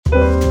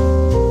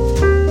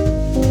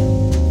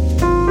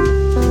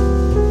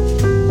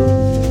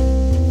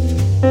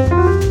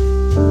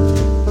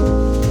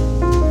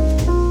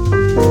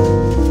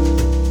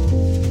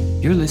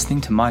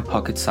to My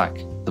Pocket Psych,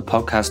 the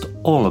podcast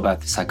all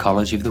about the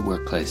psychology of the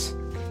workplace.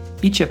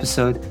 Each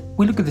episode,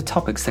 we look at the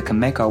topics that can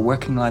make our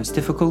working lives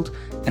difficult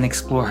and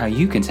explore how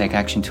you can take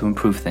action to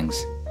improve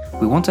things.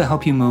 We want to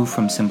help you move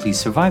from simply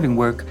surviving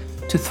work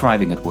to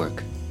thriving at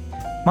work.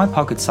 My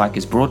Pocket Psych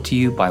is brought to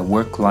you by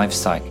Work Life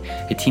Psych,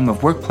 a team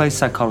of workplace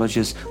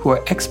psychologists who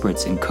are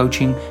experts in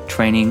coaching,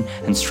 training,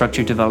 and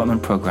structured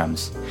development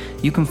programs.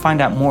 You can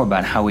find out more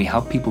about how we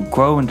help people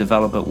grow and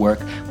develop at work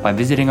by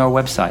visiting our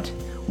website,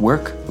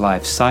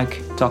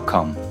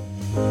 worklifepsych.com.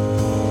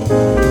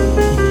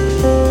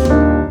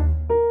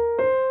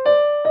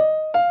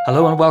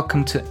 Hello and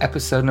welcome to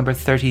episode number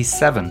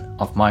 37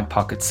 of My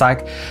Pocket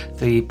Psych,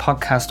 the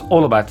podcast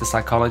all about the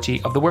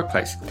psychology of the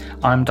workplace.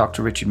 I'm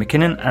Dr. Richard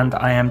McKinnon and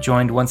I am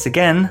joined once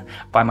again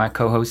by my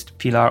co-host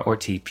Pilar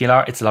Ortiz.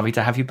 Pilar, it's lovely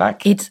to have you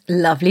back. It's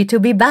lovely to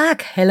be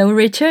back. Hello,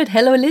 Richard.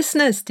 Hello,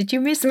 listeners. Did you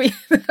miss me?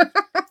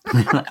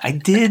 I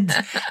did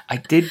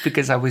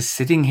because I was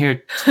sitting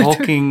here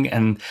talking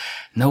and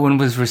no one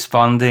was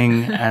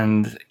responding,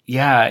 and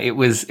yeah, it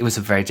was a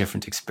very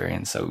different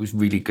experience. So it was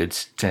really good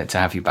to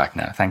have you back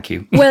now. Thank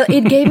you. Well,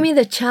 it gave me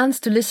the chance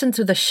to listen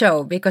to the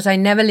show because I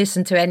never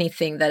listen to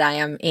anything that I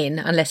am in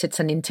unless it's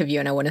an interview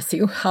and I want to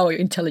see how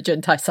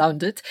intelligent I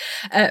sounded.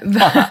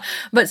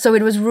 But so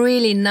it was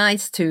really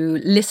nice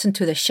to listen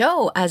to the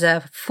show as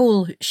a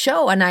full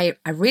show, and I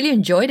really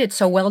enjoyed it.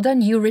 So well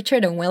done you,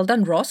 Richard, and well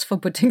done, Ross, for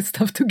putting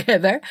stuff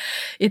together.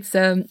 It's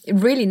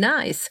really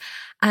nice.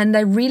 And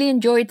I really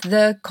enjoyed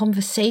the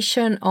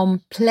conversation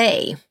on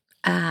play.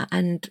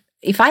 And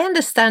if I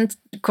understand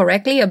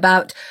correctly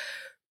about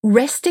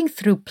resting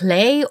through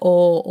play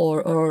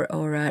or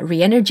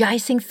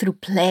re-energizing through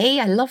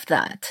play, I love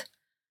that.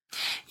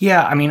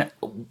 Yeah, I mean,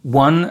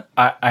 one,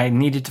 I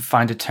needed to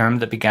find a term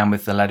that began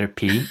with the letter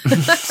P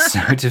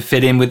so to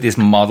fit in with this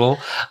model.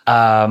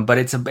 But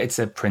it's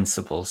a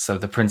principle. So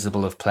the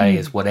principle of play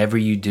is whatever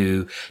you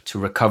do to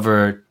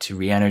recover, to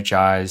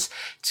re-energize,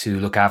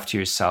 to look after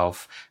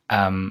yourself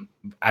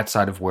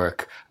outside of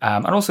work,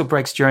 and also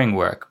breaks during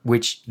work,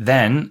 which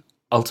then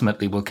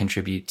ultimately will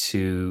contribute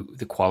to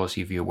the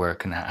quality of your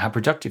work and how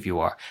productive you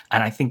are.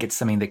 And I think it's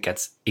something that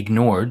gets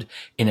ignored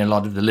in a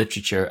lot of the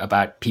literature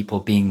about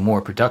people being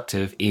more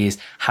productive is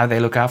how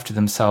they look after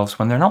themselves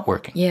when they're not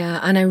working.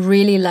 Yeah, and I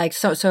really like,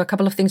 so a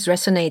couple of things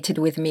resonated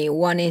with me.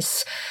 One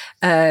is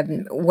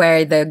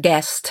where the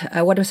guest,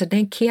 what was her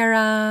name?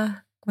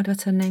 What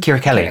was her name?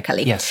 Kira Kelly. Kira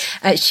Kelly. Yes.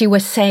 She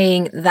was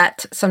saying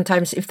that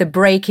sometimes if the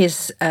break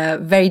is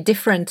very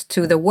different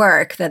to the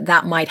work,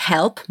 that might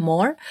help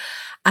more.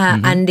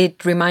 And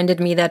it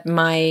reminded me that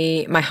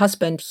my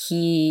husband,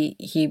 he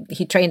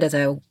trained as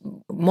a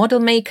model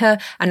maker,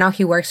 and now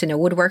he works in a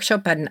wood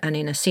workshop and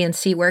in a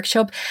CNC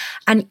workshop.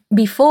 And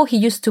before he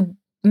used to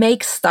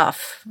make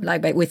stuff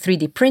like with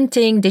 3D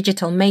printing,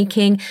 digital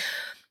making.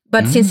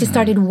 But since he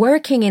started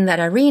working in that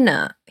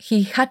arena,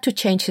 he had to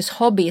change his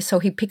hobby. So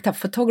he picked up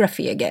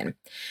photography again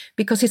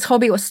because his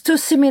hobby was too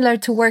similar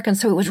to work. And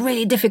so it was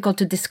really difficult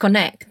to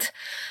disconnect.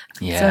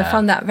 Yeah. So I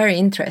found that very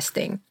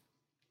interesting.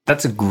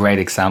 That's a great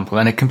example.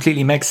 And it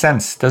completely makes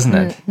sense, doesn't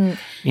it?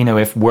 You know,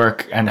 if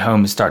work and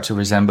home start to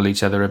resemble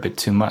each other a bit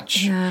too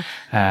much,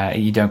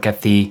 you don't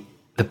get the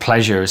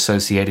pleasure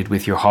associated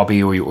with your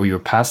hobby or your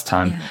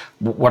pastime. Yeah.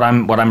 What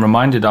I'm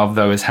reminded of,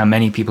 though, is how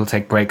many people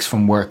take breaks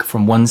from work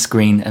from one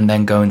screen and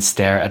then go and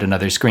stare at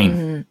another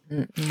screen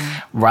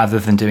rather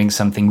than doing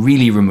something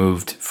really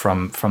removed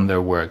from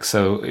their work.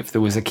 So if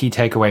there was a key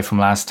takeaway from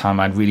last time,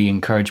 I'd really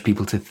encourage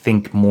people to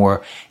think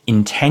more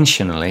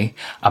intentionally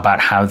about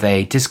how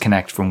they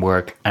disconnect from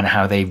work and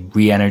how they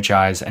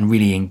re-energize and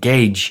really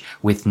engage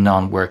with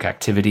non-work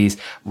activities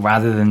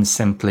rather than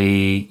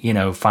simply,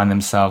 find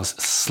themselves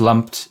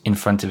slumped in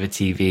front of a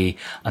TV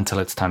until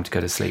it's time to go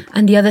to sleep.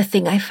 And the other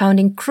thing I found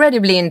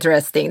incredibly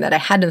interesting that I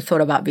hadn't thought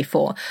about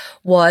before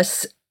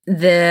was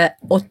the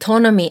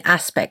autonomy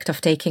aspect of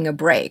taking a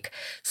break.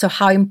 So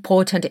how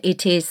important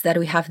it is that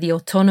we have the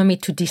autonomy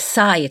to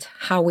decide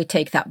how we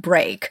take that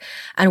break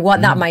and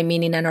what that might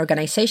mean in an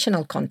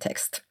organizational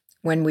context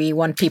when we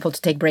want people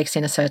to take breaks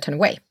in a certain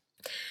way.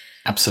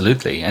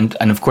 Absolutely. And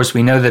of course,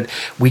 we know that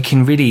we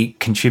can really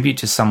contribute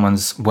to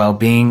someone's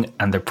well-being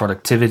and their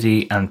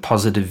productivity and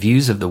positive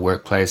views of the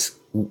workplace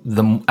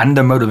and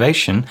their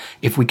motivation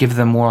if we give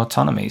them more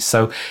autonomy.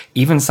 So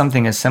even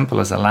something as simple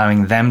as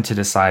allowing them to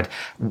decide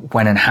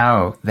when and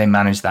how they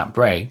manage that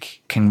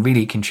break can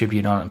really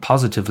contribute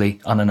positively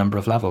on a number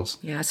of levels.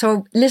 Yeah.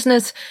 So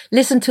listeners,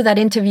 listen to that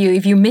interview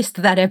if you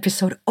missed that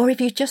episode or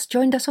if you just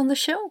joined us on the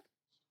show.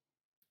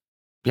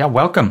 Yeah,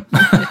 welcome.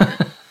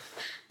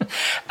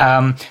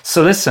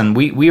 So listen,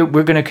 we're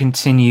going to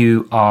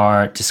continue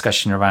our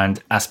discussion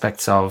around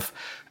aspects of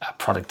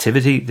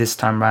productivity. This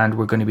time around,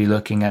 we're going to be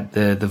looking at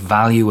the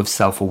value of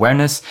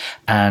self-awareness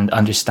and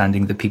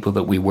understanding the people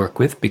that we work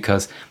with,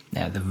 because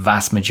the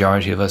vast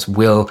majority of us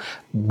will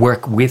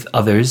work with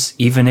others,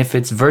 even if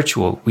it's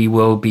virtual. We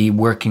will be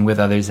working with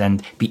others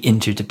and be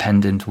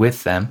interdependent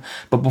with them.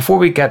 But before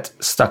we get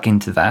stuck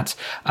into that,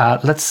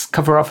 let's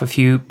cover off a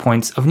few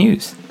points of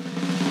news.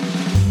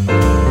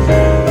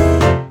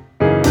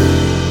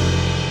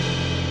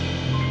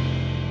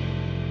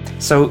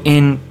 So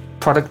in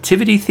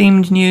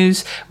productivity-themed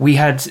news, we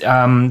had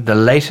the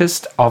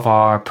latest of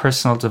our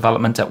personal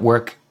development at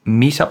work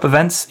meetup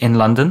events in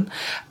London,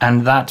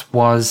 and that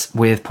was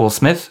with Paul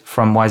Smith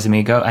from Wise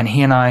Amigo, and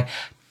he and I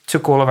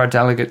took all of our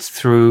delegates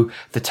through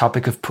the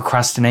topic of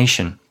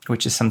procrastination,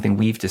 which is something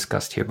we've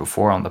discussed here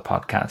before on the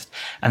podcast.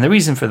 And the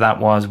reason for that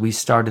was we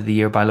started the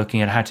year by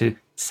looking at how to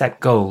set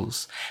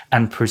goals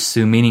and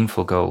pursue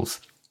meaningful goals,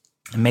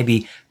 and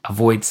maybe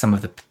avoid some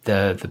of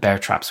the bear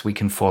traps we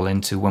can fall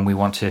into when we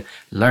want to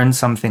learn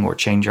something or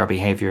change our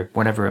behavior,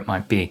 whatever it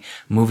might be,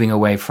 moving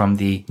away from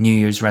the New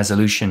Year's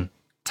resolution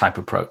type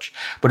approach.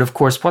 But of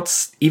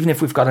course, even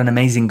if we've got an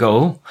amazing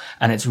goal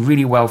and it's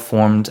really well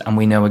formed and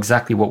we know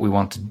exactly what we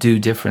want to do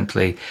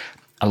differently,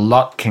 a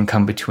lot can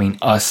come between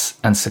us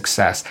and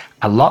success.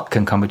 A lot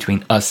can come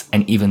between us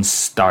and even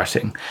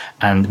starting.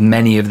 And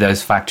many of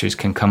those factors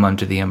can come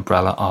under the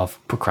umbrella of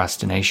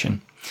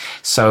procrastination.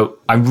 So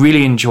I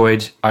really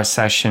enjoyed our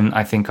session.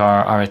 I think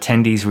our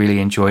attendees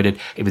really enjoyed it.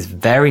 It was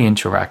very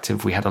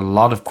interactive. We had a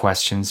lot of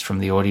questions from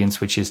the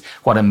audience, which is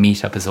what a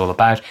meetup is all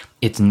about.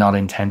 It's not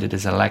intended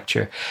as a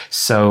lecture.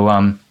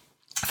 So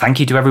thank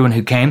you to everyone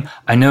who came.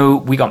 I know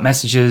we got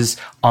messages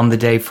on the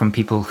day from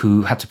people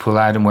who had to pull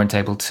out and weren't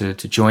able to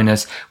join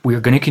us.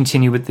 We're going to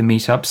continue with the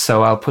meetup.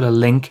 So I'll put a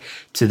link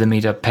to the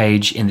meetup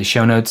page in the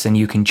show notes and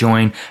you can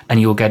join and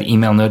you'll get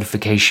email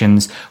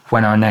notifications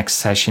when our next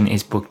session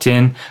is booked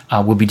in.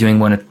 We'll be doing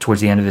one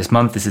towards the end of this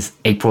month. This is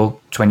April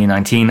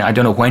 2019. I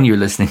don't know when you're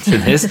listening to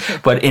this,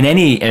 but in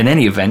any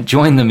event,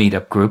 join the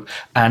meetup group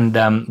and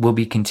we'll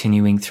be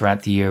continuing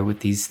throughout the year with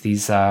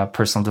these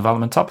personal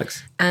development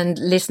topics. And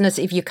listeners,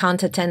 if you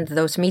can't attend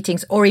those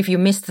meetings or if you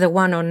missed the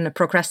one on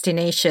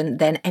procrastination,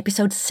 then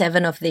episode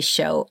 7 of this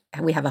show,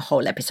 we have a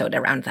whole episode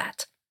around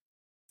that.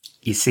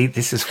 You see,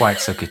 this is why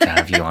it's so good to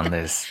have you on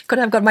this. Because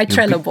I've got my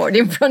Trello board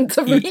in front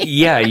of me.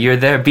 Yeah, you're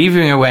there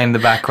beavering away in the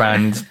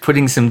background,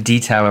 putting some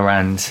detail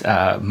around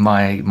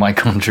my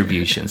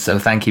contribution. So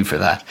thank you for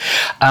that.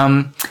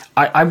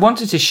 I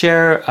wanted to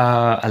share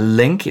a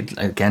link.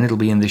 It'll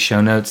be in the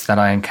show notes that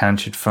I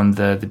encountered from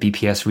the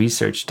BPS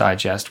Research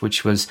Digest,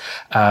 which was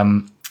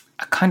a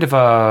kind of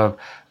a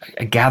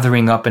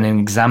gathering up and an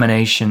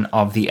examination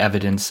of the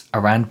evidence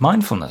around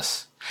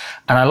mindfulness.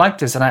 And I like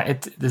this,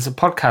 and there's a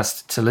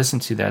podcast to listen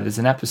to there. There's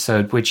an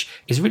episode which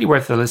is really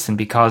worth a listen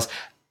because,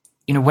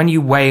 when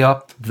you weigh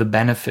up the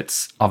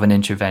benefits of an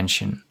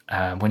intervention,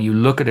 when you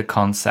look at a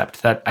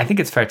concept that I think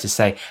it's fair to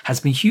say has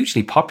been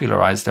hugely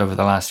popularized over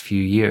the last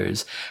few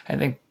years, I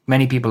think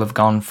many people have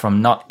gone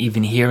from not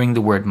even hearing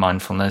the word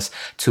mindfulness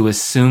to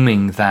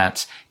assuming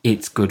that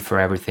it's good for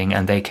everything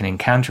and they can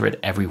encounter it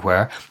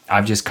everywhere.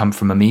 I've just come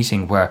from a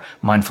meeting where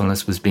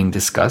mindfulness was being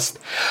discussed,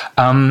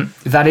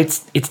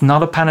 that it's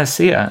not a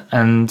panacea.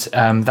 And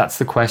that's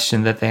the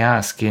question that they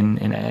ask in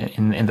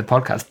the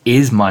podcast.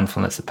 Is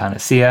mindfulness a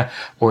panacea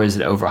or is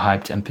it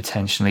overhyped and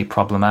potentially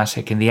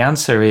problematic? And the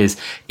answer is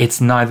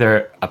it's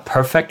neither a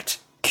perfect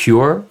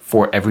cure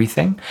for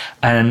everything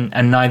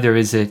and neither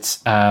is it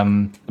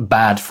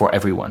bad for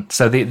everyone.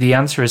 So the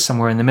answer is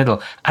somewhere in the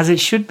middle, as it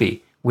should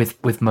be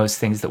with most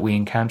things that we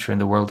encounter in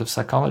the world of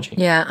psychology.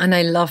 Yeah, and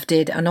I loved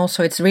it. And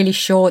also it's really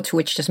short,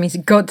 which just means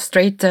it got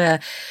straight to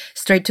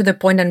the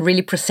point and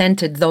really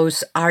presented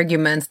those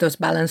arguments, those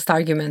balanced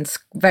arguments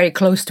very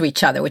close to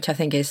each other, which I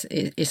think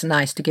is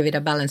nice to give it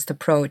a balanced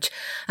approach.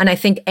 And I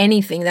think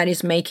anything that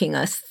is making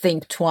us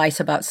think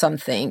twice about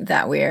something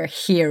that we're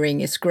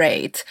hearing is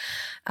great.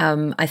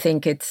 I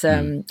think it's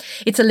a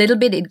little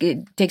bit,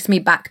 it takes me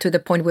back to the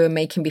point we were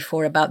making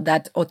before about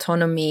that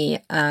autonomy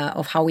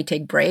of how we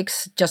take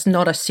breaks, just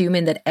not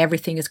assuming that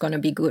everything is going to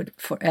be good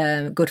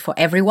for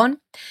everyone.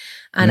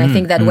 And I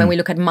think that when we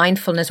look at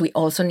mindfulness, we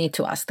also need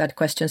to ask that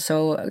question.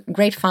 So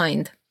great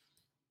find.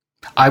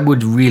 I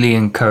would really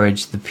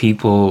encourage the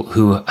people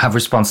who have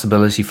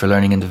responsibility for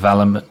learning and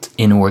development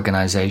in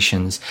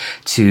organizations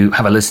to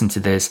have a listen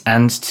to this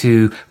and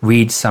to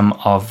read some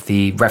of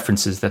the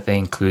references that they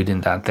include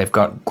in that. They've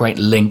got great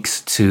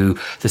links to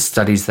the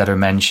studies that are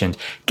mentioned.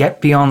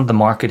 Get beyond the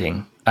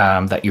marketing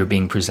that you're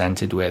being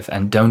presented with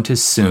and don't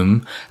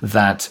assume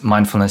that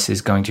mindfulness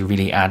is going to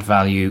really add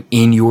value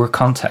in your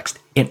context.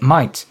 It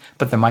might,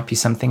 but there might be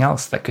something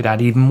else that could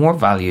add even more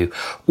value,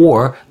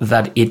 or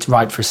that it's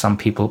right for some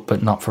people,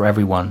 but not for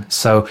everyone.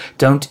 So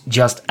don't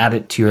just add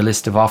it to your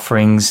list of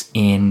offerings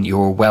in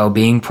your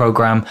well-being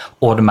program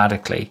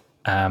automatically.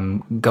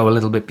 Go a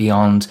little bit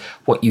beyond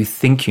what you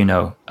think you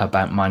know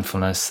about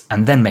mindfulness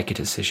and then make a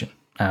decision.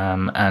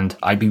 And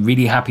I'd be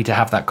really happy to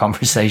have that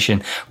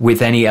conversation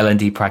with any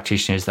L&D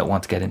practitioners that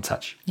want to get in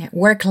touch. Yeah,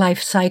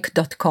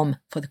 worklifepsych.com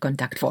for the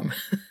contact form.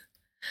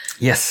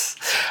 Yes.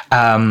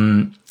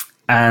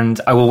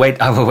 And I will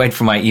wait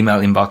for my email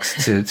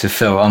inbox to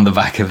fill on the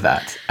back of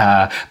that.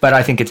 But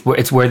I think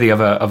it's worthy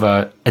of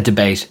a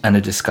debate and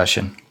a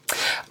discussion.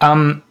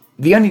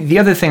 The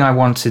other thing I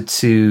wanted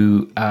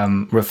to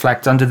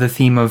reflect under the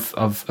theme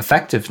of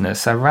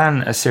effectiveness, I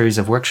ran a series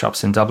of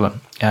workshops in Dublin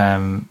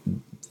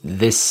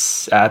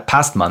this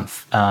past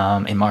month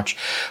in March,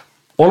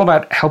 all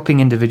about helping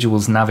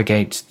individuals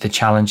navigate the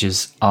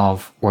challenges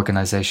of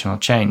organizational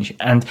change.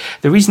 And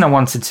the reason I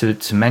wanted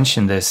to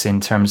mention this in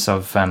terms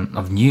of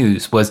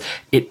news was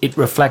it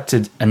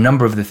reflected a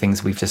number of the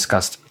things we've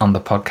discussed on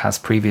the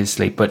podcast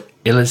previously, but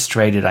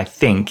illustrated, I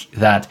think,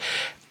 that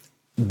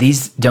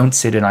these don't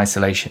sit in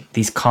isolation.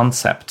 These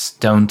concepts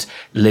don't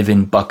live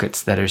in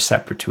buckets that are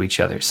separate to each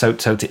other. So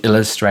to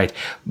illustrate,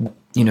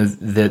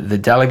 the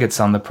delegates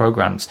on the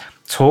programs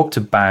talked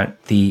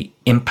about the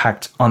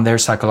impact on their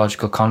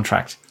psychological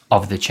contract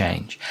of the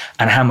change,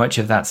 and how much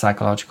of that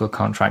psychological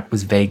contract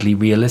was vaguely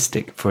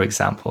realistic, for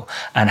example,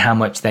 and how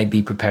much they'd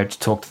be prepared to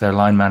talk to their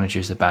line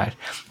managers about.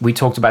 We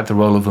talked about the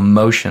role of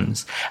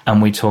emotions,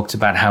 and we talked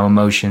about how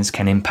emotions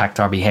can impact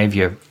our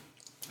behavior.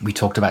 We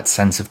talked about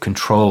sense of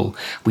control.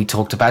 We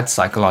talked about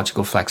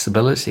psychological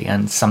flexibility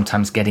and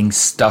sometimes getting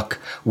stuck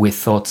with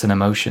thoughts and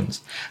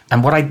emotions.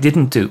 And what I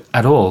didn't do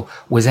at all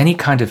was any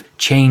kind of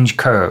change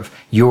curve.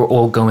 You're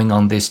all going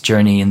on this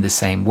journey in the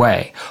same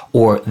way,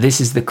 or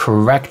this is the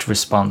correct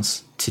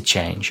response to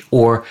change,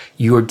 or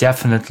you're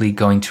definitely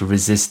going to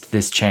resist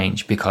this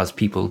change because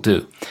people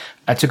do.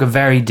 I took a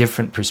very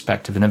different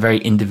perspective and a very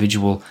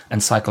individual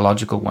and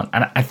psychological one.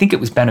 And I think it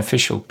was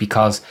beneficial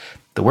because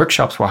the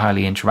workshops were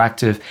highly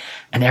interactive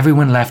and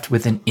everyone left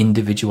with an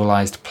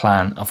individualized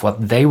plan of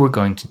what they were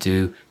going to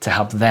do to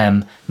help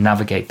them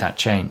navigate that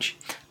change.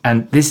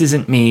 And this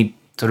isn't me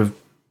sort of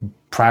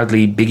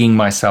proudly bigging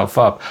myself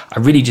up. I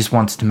really just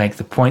wanted to make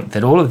the point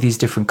that all of these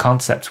different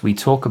concepts we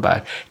talk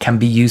about can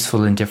be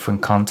useful in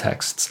different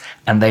contexts,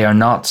 and they are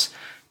not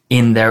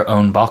in their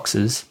own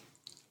boxes,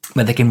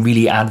 but they can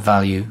really add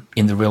value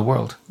in the real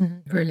world.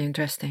 Mm-hmm. Really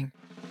interesting.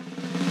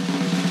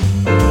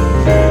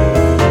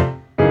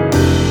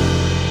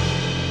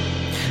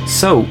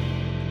 So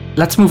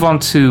let's move on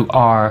to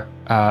our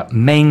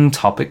main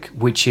topic,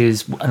 which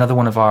is another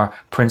one of our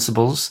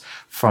principles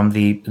from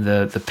the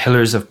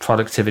pillars of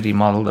productivity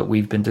model that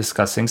we've been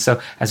discussing. So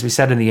as we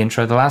said in the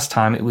intro, the last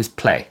time it was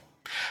play.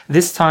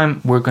 This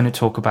time we're going to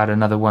talk about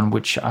another one,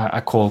 which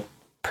I call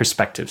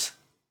perspectives.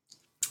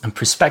 And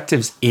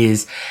perspectives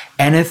is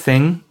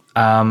anything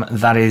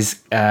that is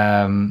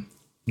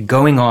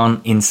going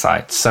on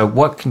inside. So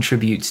what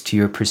contributes to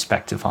your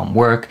perspective on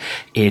work?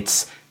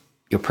 It's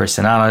your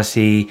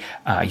personality,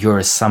 your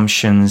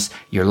assumptions,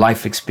 your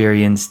life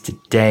experience to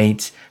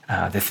date,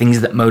 the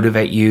things that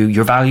motivate you,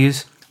 your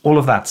values, all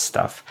of that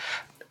stuff.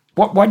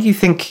 Why do you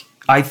think,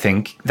 I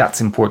think, that's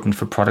important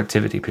for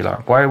productivity,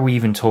 Pilar? Why are we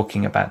even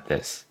talking about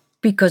this?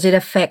 Because it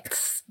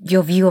affects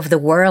your view of the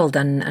world,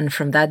 and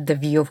from that, the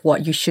view of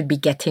what you should be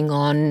getting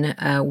on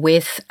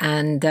with,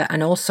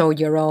 and also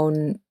your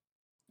own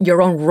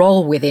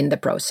role within the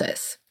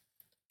process.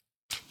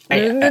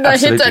 Did I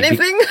hit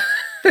anything?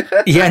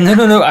 Yeah,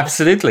 no,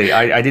 absolutely.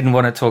 I didn't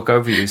want to talk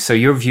over you. So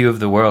your view of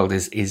the world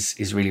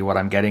is really what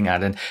I'm getting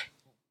at. And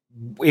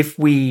if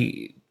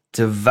we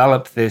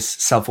develop this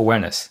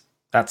self-awareness,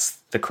 that's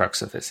the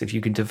crux of this. If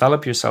you can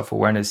develop your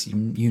self-awareness,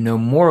 you know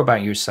more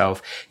about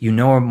yourself, you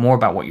know more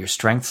about what your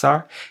strengths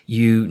are,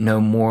 you know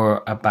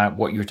more about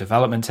what your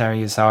development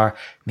areas are,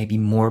 maybe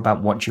more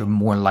about what you're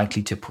more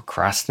likely to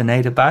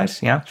procrastinate about,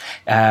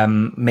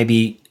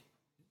 maybe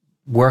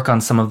work on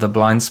some of the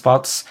blind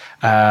spots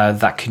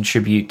that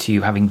contribute to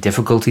you having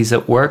difficulties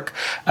at work.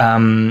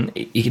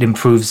 It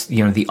improves,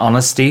 the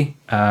honesty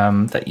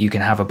that you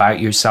can have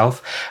about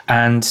yourself,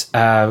 and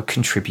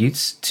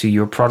contributes to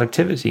your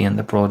productivity in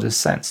the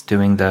broadest sense,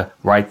 doing the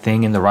right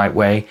thing in the right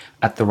way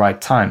at the right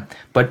time.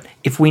 But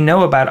if we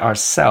know about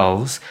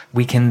ourselves,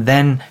 we can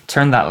then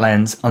turn that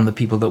lens on the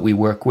people that we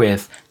work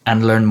with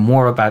and learn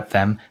more about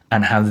them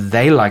and how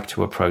they like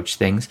to approach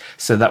things,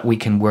 so that we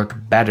can work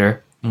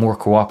better, more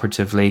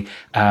cooperatively,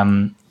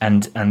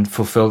 and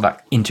fulfill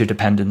that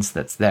interdependence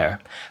that's there.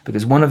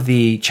 Because one of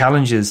the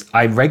challenges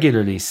I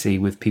regularly see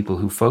with people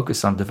who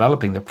focus on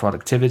developing their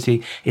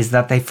productivity is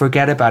that they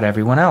forget about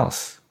everyone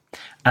else,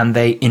 and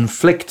they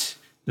inflict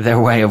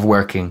their way of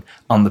working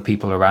on the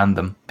people around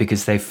them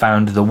because they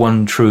found the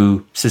one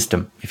true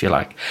system, if you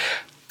like.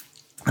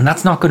 And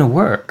that's not going to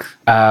work.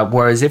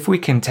 Whereas if we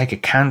can take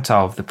account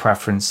of the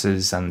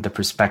preferences and the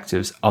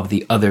perspectives of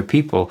the other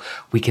people,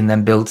 we can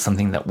then build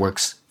something that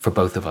works for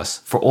both of us,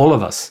 for all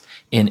of us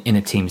in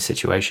a team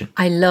situation.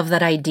 I love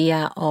that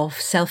idea of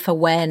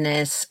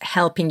self-awareness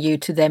helping you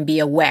to then be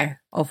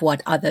aware of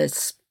what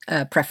others'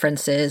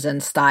 preferences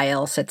and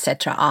styles,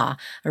 etc. are.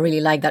 I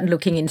really like that,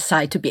 looking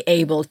inside to be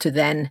able to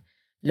then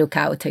look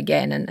out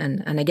again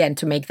and again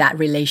to make that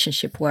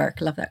relationship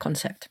work. Love that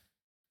concept.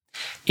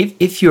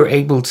 If you're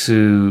able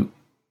to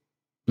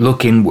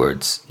look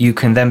inwards, you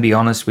can then be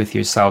honest with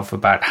yourself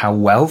about how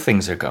well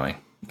things are going.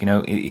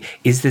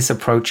 Is this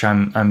approach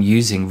I'm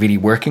using really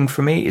working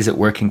for me? Is it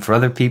working for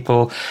other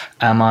people?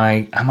 Am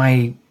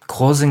I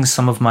causing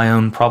some of my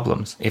own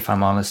problems, if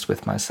I'm honest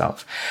with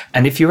myself.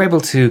 And if you're able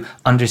to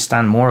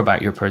understand more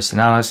about your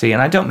personality, and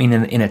I don't mean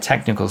in a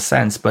technical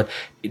sense, but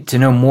to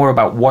know more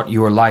about what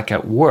you're like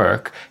at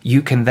work,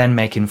 you can then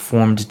make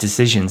informed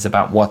decisions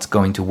about what's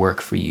going to work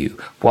for you.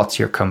 What's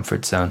your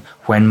comfort zone?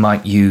 When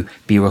might you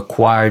be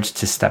required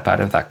to step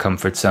out of that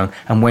comfort zone?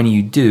 And when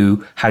you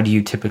do, how do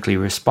you typically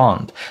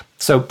respond?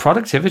 So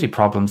productivity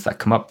problems that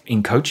come up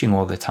in coaching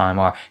all the time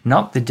are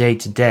not the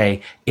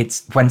day-to-day,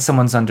 it's when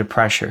someone's under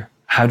pressure.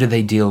 How do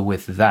they deal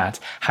with that?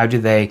 How do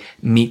they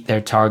meet their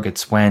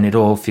targets when it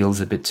all feels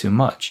a bit too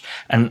much?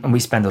 And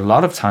we spend a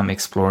lot of time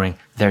exploring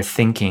their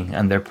thinking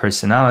and their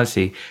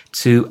personality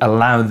to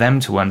allow them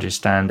to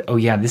understand, oh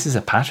yeah, this is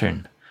a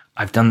pattern.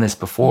 I've done this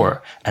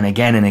before and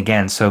again and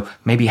again. So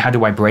maybe how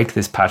do I break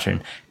this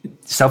pattern?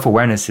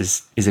 Self-awareness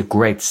is a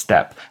great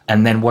step.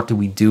 And then what do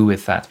we do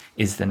with that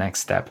is the next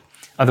step.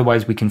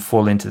 Otherwise, we can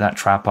fall into that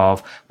trap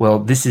of, well,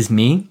 this is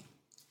me.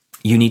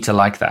 You need to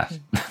like that.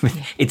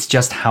 It's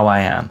just how I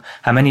am.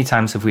 How many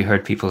times have we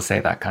heard people say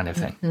that kind of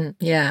thing?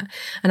 Yeah.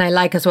 And I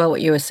like as well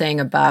what you were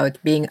saying about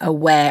being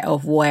aware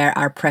of where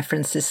our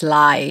preferences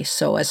lie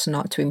so as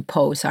not to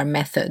impose our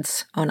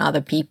methods on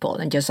other people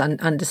and just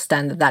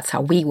understand that that's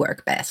how we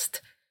work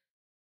best.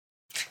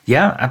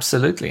 Yeah,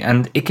 absolutely.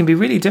 And it can be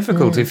really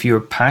difficult if you're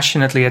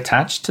passionately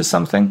attached to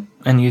something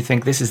and you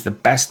think this is the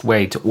best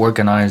way to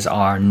organize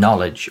our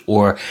knowledge,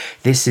 or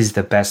this is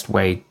the best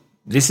way,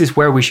 this is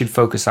where we should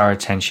focus our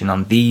attention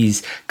on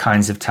these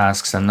kinds of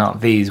tasks and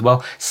not these.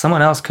 Well,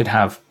 someone else could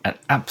have an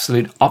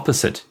absolute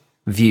opposite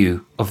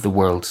view of the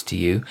world to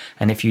you.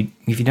 And if you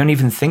don't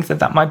even think that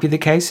that might be the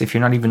case, if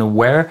you're not even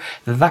aware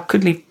that that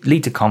could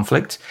lead to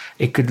conflict,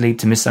 it could lead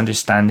to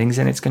misunderstandings,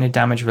 and it's going to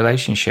damage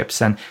relationships.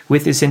 And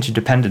with this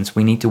interdependence,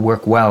 we need to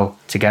work well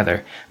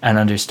together and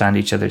understand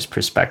each other's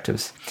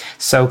perspectives.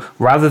 So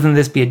rather than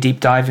this be a deep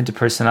dive into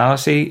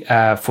personality,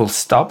 full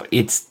stop,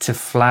 it's to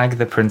flag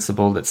the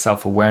principle that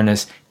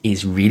self-awareness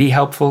is really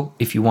helpful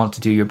if you want to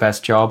do your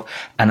best job,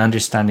 and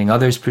understanding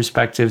others'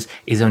 perspectives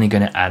is only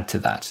going to add to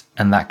that,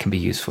 and that can be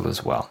useful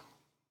as well.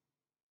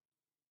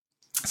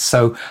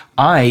 So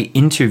I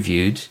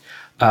interviewed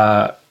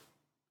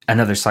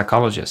another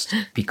psychologist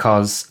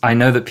because I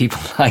know that people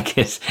like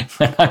it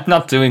when I'm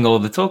not doing all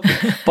the talking,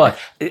 but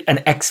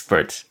an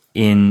expert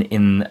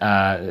in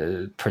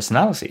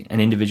personality and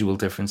individual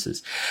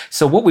differences.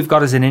 So what we've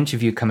got is an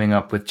interview coming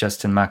up with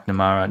Justin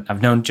McNamara.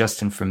 I've known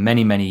Justin for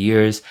many, many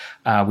years.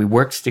 We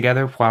worked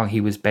together while he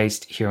was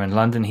based here in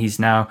London. He's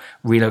now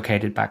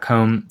relocated back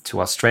home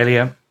to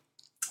Australia,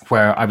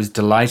 where I was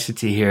delighted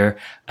to hear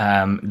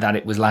that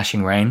it was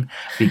lashing rain,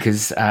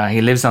 because he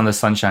lives on the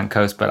Sunshine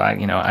Coast, but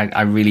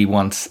I really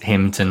want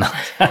him to not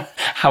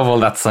have all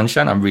that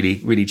sunshine. I'm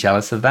really, really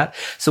jealous of that.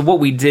 So what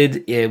we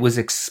did was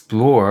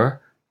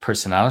explore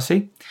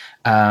personality,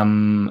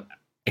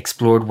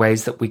 explored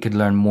ways that we could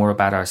learn more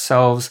about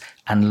ourselves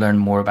and learn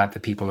more about the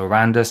people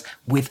around us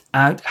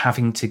without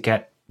having to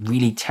get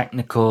really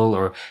technical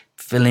or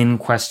fill in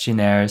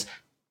questionnaires.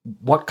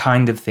 What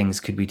kind of things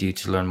could we do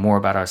to learn more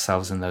about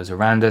ourselves and those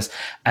around us?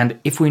 And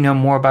if we know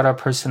more about our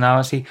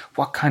personality,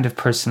 what kind of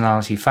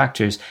personality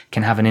factors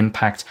can have an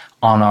impact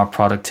on our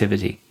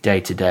productivity day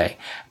to day?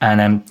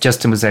 And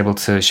Justin was able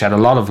to shed a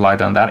lot of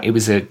light on that. It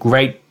was a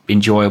great,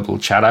 enjoyable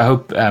chat. I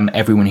hope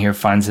everyone here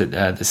finds it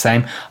the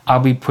same.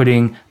 I'll be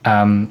putting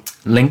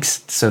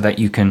links so that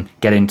you can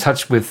get in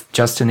touch with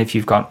Justin if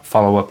you've got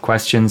follow-up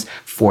questions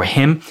for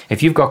him.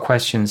 If you've got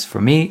questions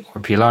for me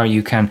or Pilar,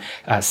 you can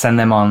send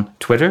them on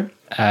Twitter.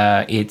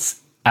 It's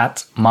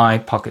at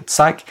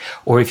mypocketpsych,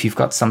 or if you've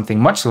got something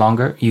much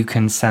longer, you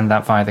can send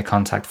that via the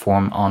contact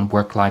form on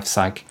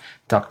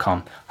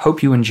worklifepsych.com.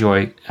 Hope you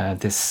enjoy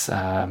this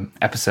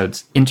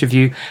episode's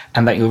interview,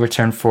 and that you'll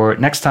return for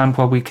next time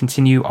while we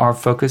continue our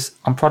focus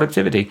on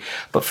productivity.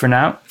 But for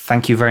now,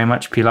 thank you very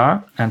much,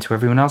 Pilar, and to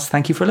everyone else,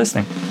 thank you for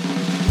listening.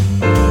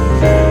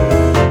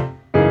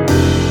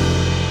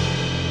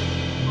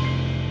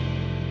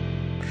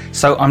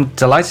 So I'm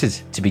delighted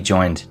to be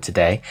joined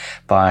today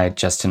by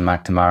Justin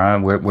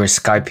McNamara. We're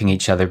Skyping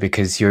each other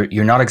because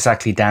you're not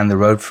exactly down the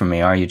road from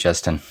me, are you,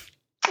 Justin?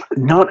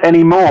 Not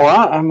anymore.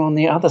 I'm on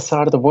the other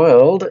side of the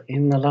world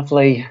in the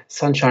lovely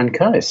Sunshine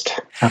Coast,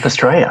 South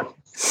Australia.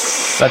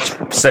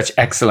 Such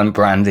excellent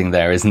branding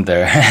there, isn't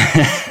there?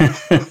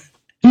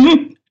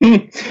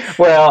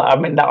 Well, I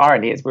mean, the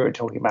irony is we were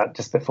talking about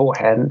just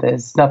beforehand,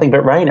 there's nothing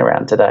but rain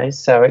around today,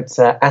 so it's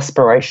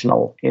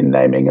aspirational in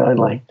naming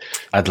only.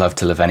 I'd love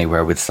to live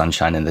anywhere with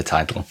sunshine in the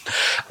title.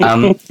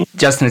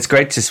 Justin, it's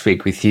great to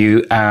speak with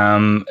you.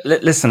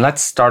 Listen,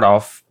 let's start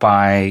off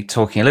by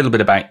talking a little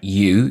bit about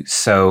you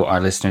so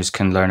our listeners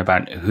can learn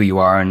about who you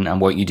are and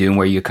what you do and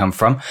where you come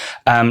from.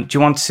 Do you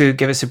want to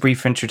give us a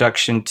brief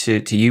introduction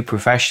to you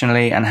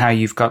professionally and how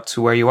you've got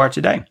to where you are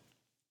today?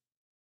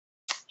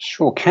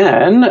 Sure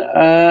can.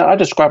 I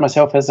describe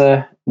myself as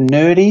a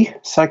nerdy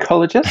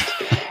psychologist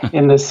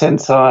in the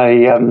sense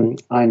I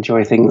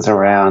enjoy things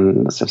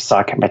around sort of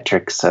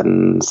psychometrics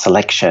and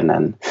selection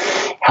and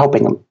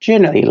helping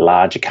generally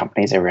larger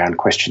companies around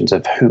questions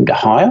of whom to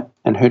hire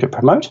and who to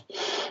promote,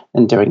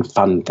 and doing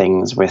fun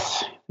things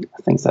with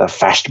things that are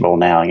fashionable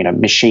now,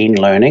 machine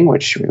learning,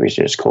 which we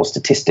just call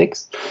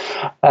statistics.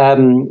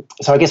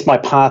 So I guess my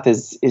path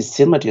is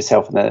similar to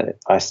yourself in that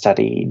I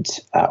studied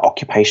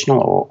occupational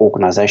or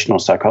organizational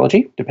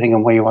psychology, depending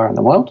on where you are in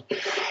the world,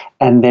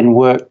 and then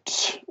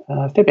worked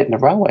a fair bit in the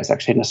railways,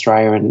 actually, in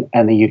Australia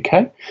and the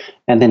UK,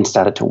 and then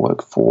started to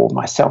work for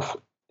myself.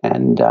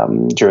 And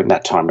during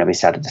that time, really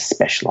started to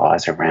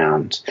specialise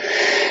around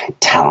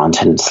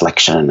talent and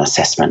selection and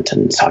assessment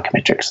and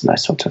psychometrics and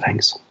those sorts of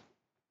things.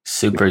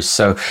 Super.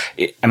 So,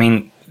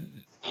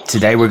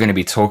 today we're going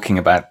to be talking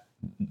about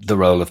the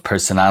role of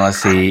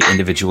personality,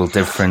 individual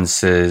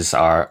differences,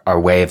 our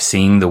way of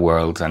seeing the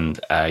world. And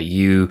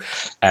you,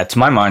 to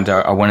my mind,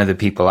 are one of the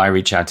people I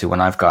reach out to when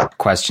I've got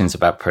questions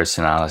about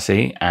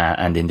personality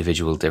and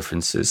individual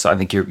differences. So I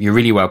think you're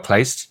really well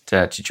placed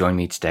to join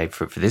me today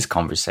for this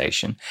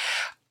conversation.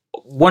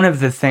 One of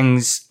the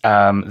things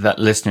that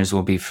listeners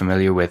will be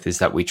familiar with is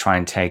that we try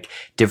and take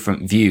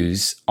different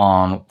views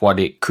on what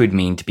it could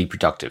mean to be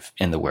productive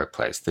in the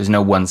workplace. There's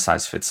no one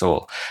size fits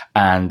all.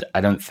 And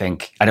I don't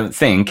think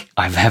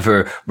I've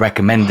ever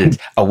recommended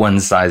a one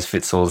size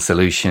fits all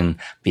solution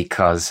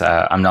because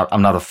I'm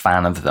not a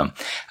fan of them.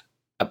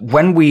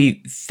 When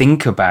we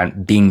think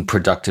about being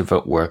productive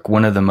at work,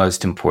 one of the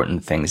most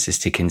important things is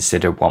to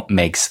consider what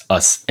makes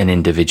us an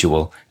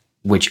individual,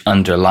 which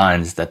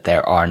underlines that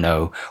there are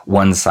no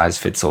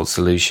one-size-fits-all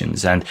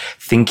solutions. And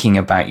thinking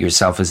about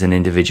yourself as an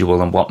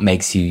individual and what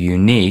makes you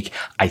unique,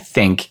 I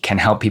think, can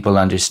help people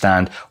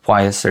understand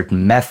why a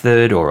certain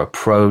method or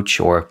approach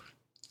or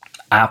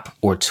app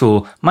or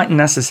tool mightn't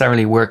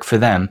necessarily work for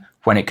them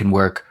when it can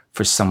work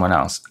for someone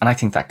else. And I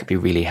think that could be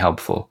really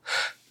helpful.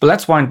 But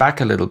let's wind back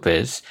a little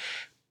bit.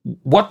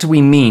 What do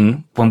we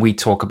mean when we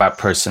talk about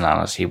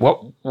personality?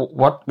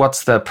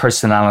 What's the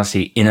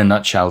personality in a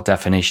nutshell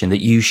definition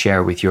that you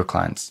share with your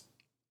clients?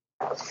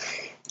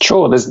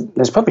 Sure,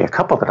 there's probably a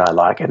couple that I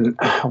like, and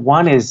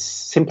one is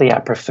simply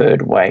our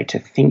preferred way to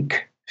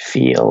think,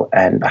 feel,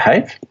 and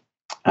behave,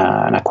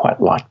 and I quite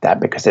like that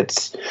because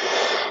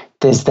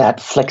there's that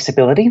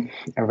flexibility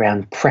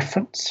around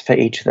preference for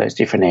each of those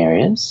different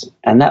areas,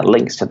 and that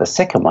links to the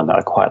second one that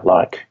I quite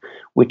like,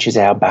 which is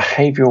our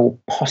behavioural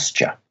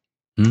posture.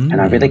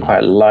 And I really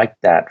quite like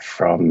that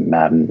from,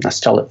 I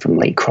stole it from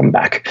Lee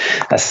Cronbach,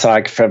 a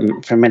psych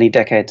from many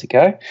decades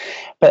ago.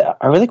 But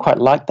I really quite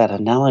like that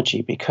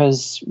analogy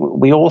because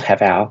we all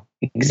have our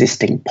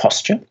existing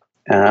posture.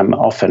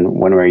 Often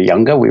when we were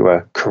younger, we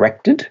were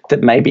corrected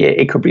that maybe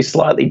it could be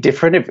slightly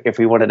different if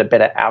we wanted a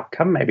better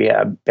outcome, maybe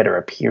a better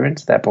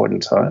appearance at that point in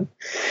time.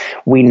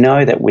 We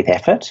know that with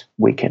effort,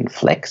 we can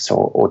flex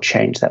or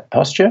change that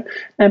posture.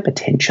 And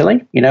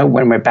potentially,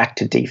 when we're back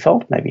to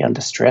default, maybe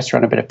under stress or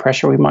under a bit of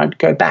pressure, we might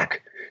go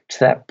back to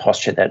that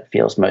posture that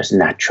feels most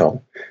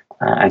natural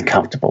and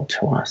comfortable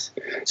to us.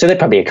 So there are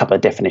probably a couple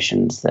of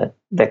definitions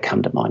that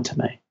come to mind to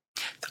me.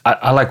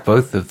 I like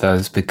both of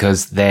those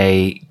because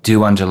they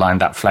do underline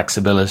that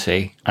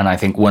flexibility. And I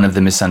think one of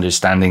the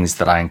misunderstandings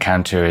that I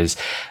encounter is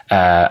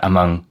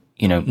among,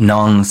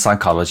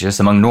 non-psychologists,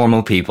 among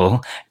normal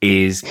people,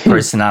 is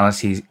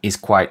personality is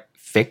quite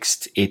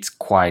fixed. It's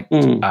quite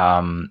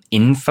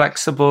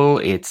inflexible.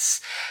 It's,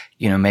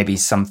 maybe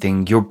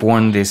something you're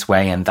born this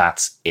way and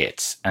that's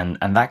it. And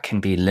that can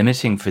be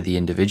limiting for the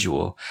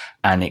individual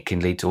and it can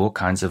lead to all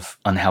kinds of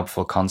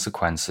unhelpful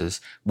consequences.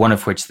 One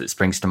of which that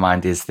springs to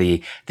mind is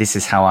this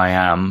is how I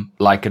am,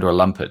 like it or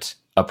lump it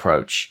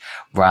approach,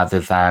 rather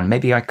than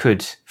maybe I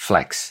could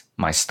flex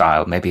my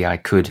style. Maybe I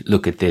could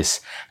look at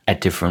this a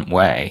different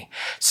way.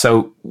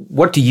 So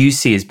what do you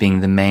see as being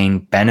the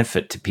main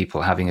benefit to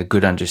people having a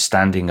good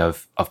understanding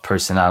of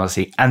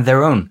personality and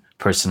their own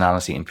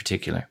personality in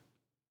particular?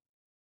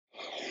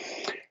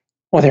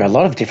 Well, there are a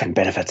lot of different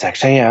benefits,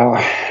 actually.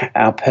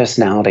 Our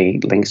personality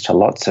links to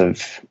lots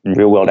of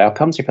real-world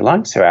outcomes, if you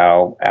like. So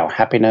our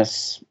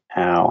happiness,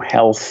 our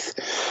health,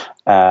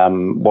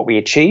 what we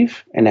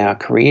achieve in our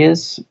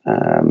careers,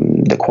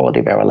 the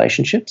quality of our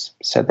relationships.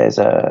 So there's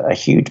a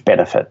huge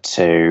benefit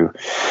to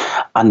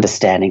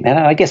understanding that,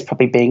 and I guess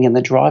probably being in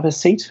the driver's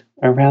seat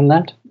around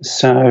that.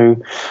 So,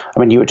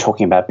 you were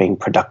talking about being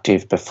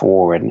productive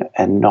before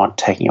and not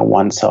taking a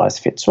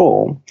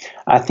one-size-fits-all.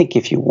 I think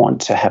if you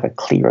want to have a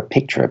clearer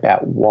picture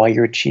about why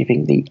you're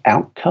achieving the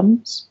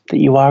outcomes that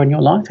you are in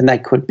your life, and they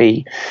could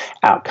be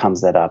outcomes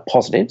that are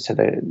positive, so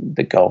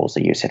the goals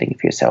that you're setting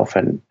for yourself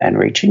and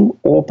reaching,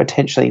 or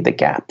potentially the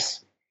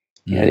gaps,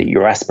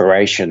 your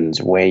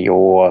aspirations where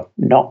you're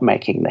not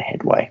making the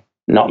headway,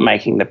 not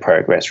making the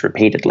progress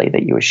repeatedly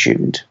that you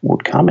assumed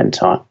would come in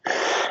time.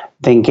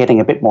 Then getting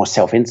a bit more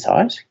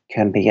self-insight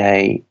can be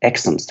an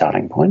excellent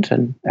starting point.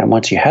 And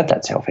once you have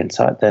that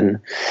self-insight,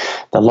 then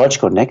the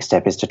logical next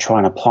step is to try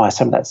and apply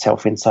some of that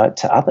self-insight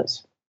to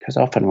others. Because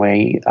often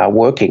we are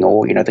working,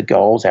 or, the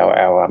goals,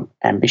 our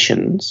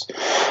ambitions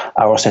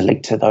are also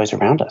linked to those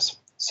around us.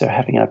 So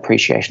having an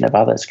appreciation of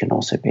others can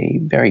also be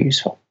very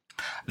useful.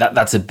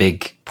 That's a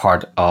big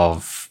part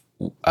of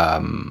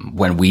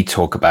when we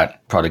talk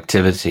about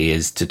productivity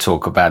is to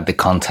talk about the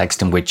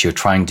context in which you're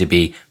trying to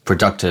be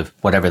productive,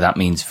 whatever that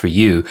means for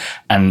you.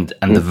 And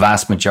the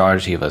vast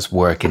majority of us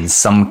work in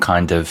some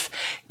kind of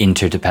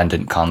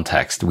interdependent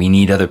context. We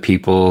need other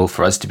people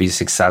for us to be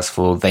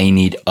successful. They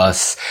need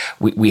us.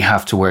 We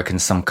have to work in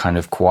some kind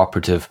of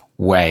cooperative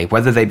way,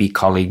 whether they be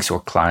colleagues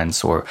or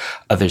clients or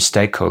other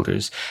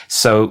stakeholders.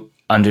 So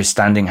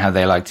understanding how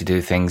they like to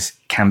do things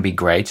can be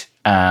great.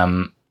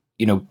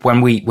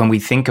 When we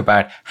think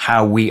about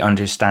how we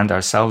understand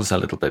ourselves a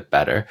little bit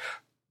better,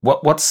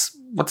 what's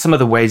some of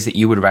the ways that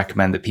you would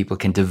recommend that people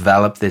can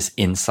develop this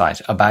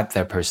insight about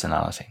their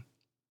personality?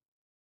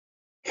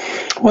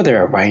 Well,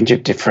 there are a range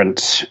of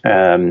different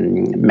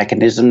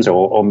mechanisms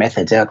or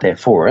methods out there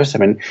for us. I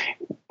mean,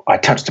 I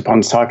touched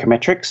upon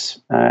psychometrics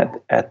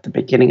at the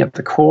beginning of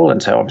the call,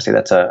 and so obviously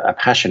that's a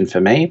passion for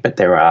me, but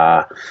there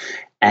are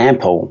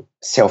ample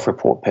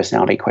self-report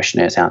personality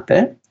questionnaires out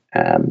there.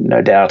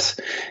 No doubt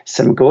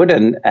some good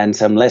and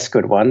some less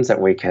good ones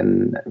that we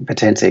can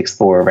potentially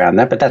explore around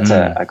that, but that's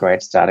a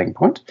great starting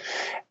point.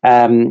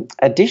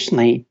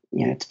 Additionally,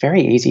 it's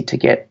very easy to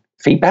get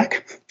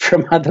feedback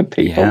from other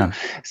people. Yeah.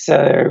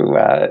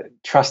 So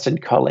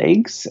trusted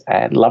colleagues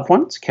and loved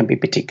ones can be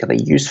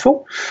particularly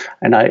useful.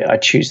 And I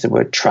choose the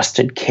word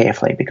trusted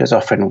carefully because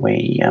often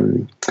we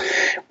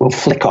will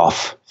flick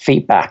off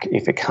feedback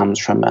if it comes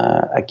from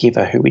a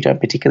giver who we don't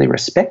particularly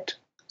respect.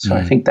 So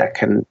I think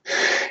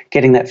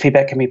getting that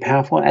feedback can be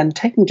powerful, and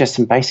taking just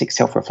some basic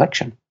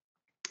self-reflection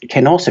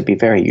can also be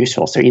very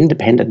useful. So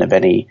independent of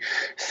any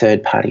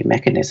third-party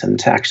mechanism,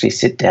 to actually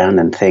sit down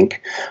and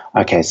think,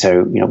 okay,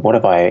 so what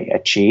have I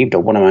achieved,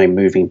 or what am I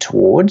moving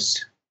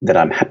towards that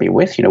I'm happy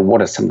with?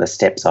 What are some of the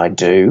steps I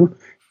do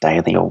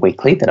daily or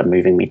weekly that are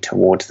moving me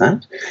towards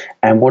that?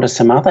 And what are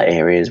some other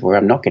areas where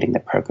I'm not getting the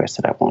progress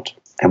that I want?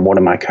 And what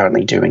am I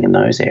currently doing in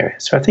those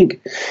areas? So I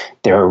think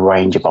there are a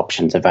range of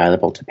options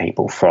available to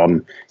people,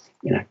 from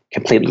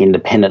completely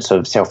independent sort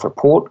of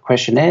self-report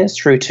questionnaires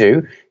through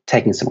to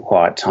taking some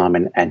quiet time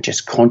and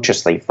just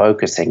consciously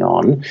focusing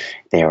on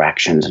their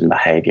actions and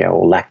behaviour,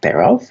 or lack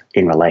thereof,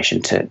 in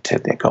relation to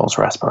their goals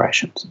or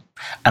aspirations.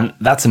 And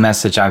that's a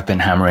message I've been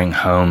hammering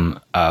home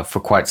for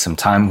quite some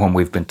time when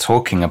we've been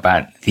talking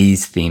about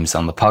these themes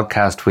on the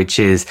podcast, which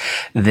is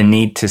the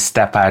need to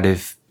step out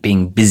of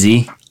being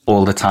busy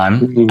all the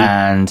time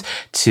and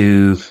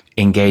to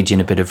engage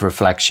in a bit of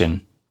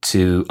reflection,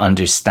 to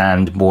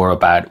understand more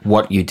about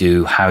what you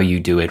do, how you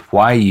do it,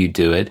 why you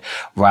do it,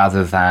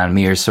 rather than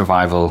mere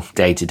survival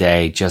day to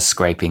day, just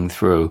scraping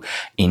through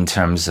in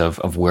terms of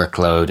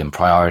workload and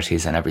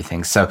priorities and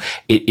everything. So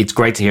it's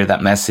great to hear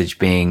that message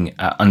being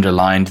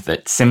underlined,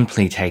 that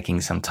simply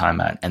taking some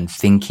time out and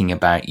thinking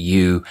about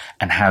you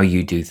and how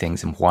you do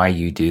things and why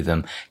you do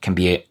them can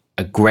be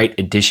a great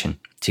addition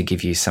to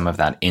give you some of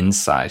that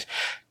insight.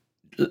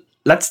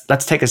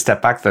 Let's take a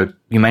step back, though.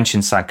 You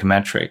mentioned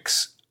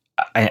psychometrics.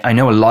 I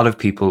know a lot of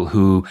people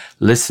who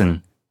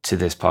listen to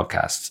this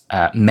podcast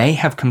may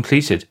have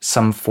completed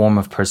some form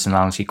of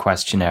personality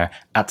questionnaire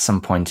at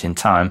some point in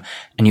time.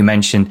 And you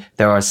mentioned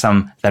there are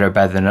some that are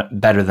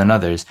better than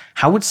others.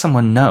 How would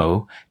someone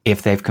know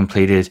if they've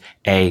completed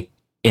in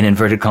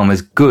inverted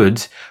commas,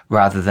 good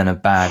rather than a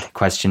bad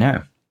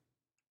questionnaire?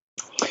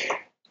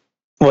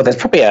 Well, there's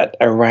probably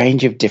a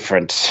range of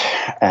different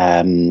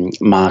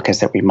markers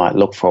that we might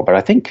look for, but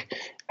I think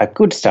a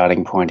good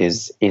starting point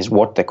is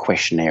what the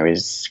questionnaire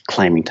is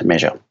claiming to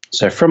measure.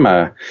 So from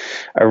a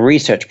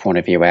research point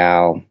of view,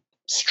 our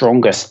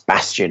strongest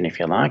bastion, if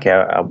you like,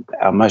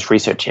 our most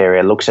research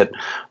area looks at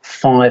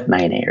 5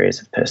 main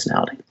areas of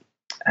personality.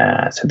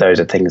 So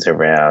those are things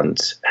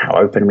around how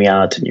open we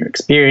are to new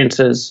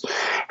experiences,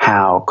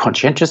 how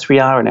conscientious we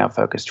are in our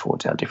focus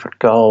towards our different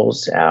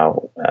goals, our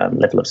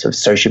level of sort of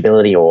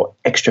sociability or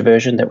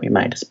extroversion that we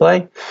may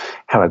display,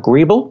 how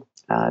agreeable,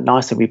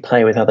 nicely we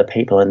play with other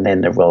people, and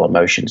then the role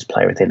emotions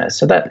play within us.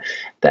 So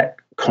that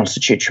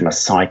constitutes, from a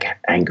psych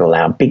angle,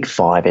 our big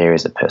 5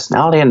 areas of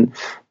personality. And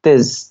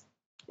there's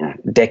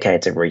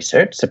decades of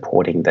research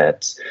supporting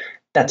that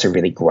that's a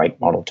really great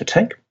model to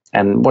take.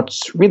 And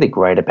what's really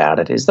great about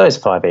it is those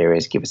 5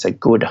 areas give us a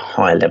good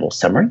high-level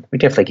summary. We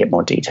definitely get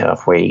more detail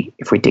if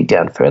we dig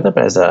down further,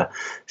 but as a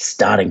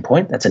starting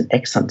point, that's an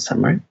excellent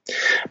summary.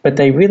 But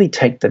they really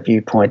take the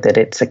viewpoint that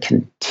it's a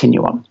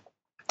continuum.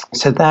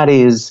 So that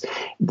is,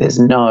 there's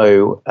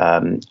no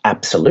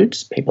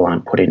absolutes. People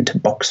aren't put into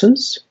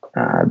boxes.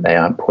 They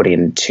aren't put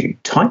into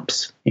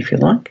types, if you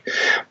like,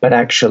 but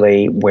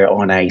actually we're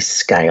on a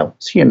scale.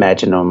 So you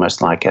imagine almost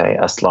like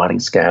a sliding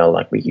scale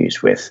like we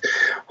use with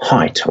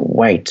height or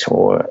weight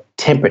or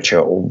temperature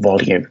or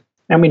volume.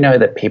 And we know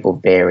that people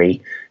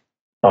vary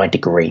by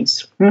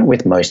degrees,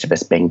 with most of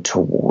us being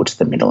towards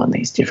the middle in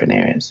these different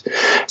areas.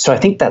 So I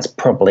think that's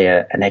probably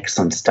an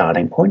excellent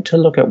starting point to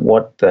look at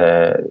what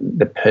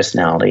the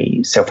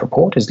personality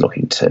self-report is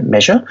looking to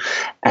measure,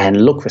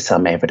 and look for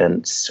some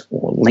evidence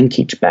or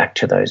linkage back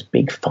to those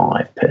big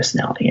 5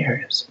 personality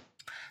areas.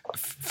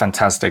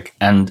 Fantastic.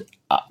 And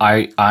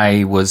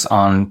I was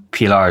on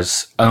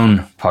Pilar's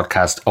own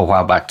podcast a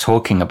while back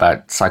talking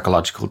about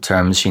psychological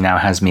terms. She now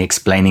has me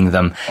explaining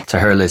them to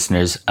her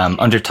listeners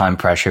under time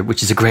pressure,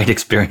 which is a great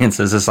experience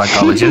as a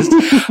psychologist.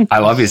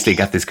 I'll obviously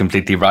get this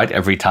completely right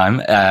every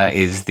time,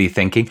 is the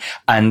thinking.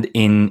 And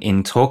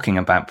in talking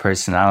about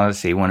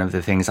personality, one of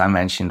the things I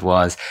mentioned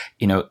was,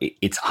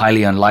 it's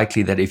highly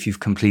unlikely that if you've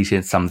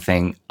completed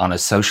something on a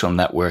social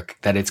network,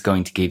 that it's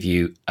going to give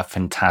you a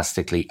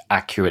fantastically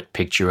accurate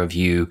picture of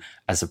you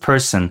as a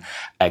person,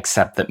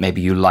 except that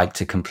maybe you like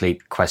to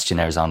complete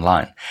questionnaires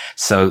online.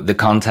 So the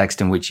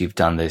context in which you've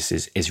done this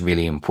is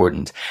really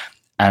important.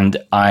 And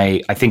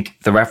I think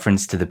the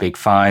reference to the Big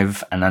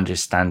Five and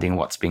understanding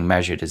what's being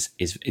measured is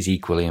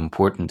equally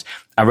important.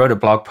 I wrote a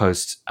blog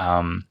post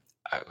a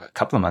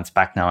couple of months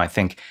back now, I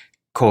think,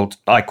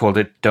 I called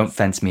it "Don't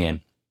Fence Me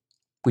In,"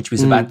 which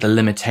was about the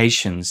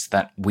limitations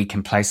that we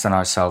can place on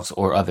ourselves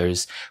or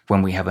others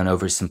when we have an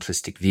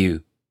oversimplistic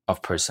view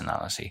of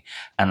personality.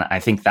 And I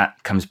think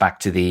that comes back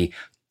to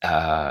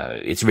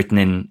it's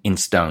written in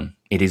stone.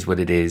 It is what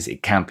it is.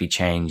 It can't be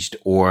changed,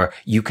 or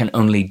you can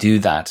only do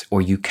that,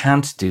 or you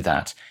can't do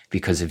that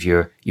because of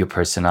your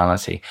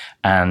personality.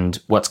 And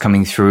what's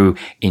coming through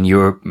in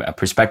your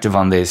perspective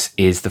on this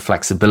is the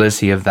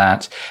flexibility of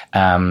that,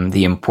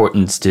 the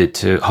importance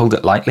to hold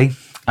it lightly,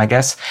 I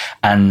guess,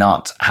 and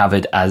not have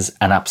it as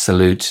an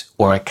absolute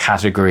or a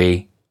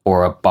category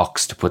or a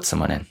box to put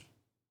someone in.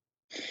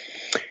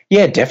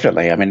 Yeah,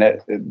 definitely. I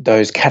mean,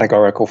 those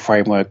categorical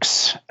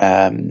frameworks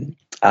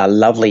are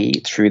lovely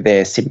through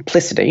their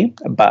simplicity,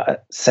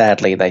 but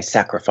sadly they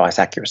sacrifice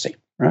accuracy,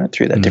 right,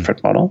 through that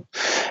different model.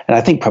 And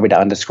I think probably to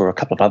underscore a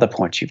couple of other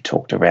points you've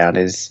talked around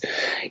is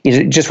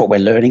just what we're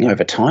learning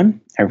over time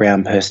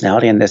around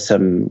personality. And there's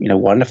some,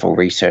 wonderful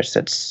research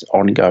that's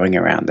ongoing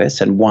around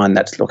this, and one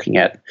that's looking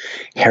at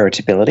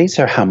heritability.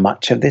 So how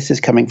much of this is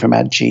coming from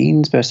our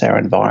genes versus our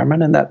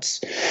environment. And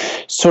that's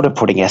sort of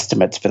putting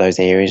estimates for those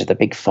areas of the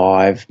Big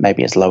Five,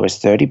 maybe as low as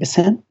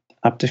 30%.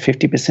 Up to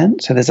 50%.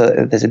 So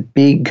there's a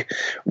big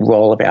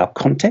role of our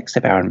context,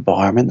 of our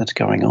environment that's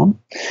going on.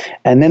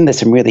 And then there's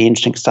some really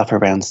interesting stuff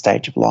around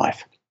stage of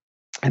life.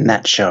 And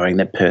that's showing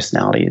that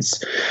personality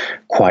is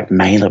quite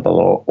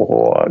malleable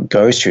or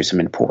goes through some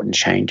important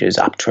changes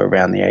up to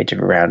around the age of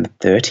around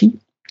 30.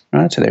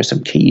 Right? So there are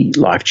some key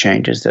life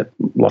changes that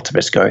lots of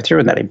us go through,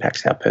 and that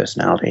impacts our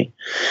personality.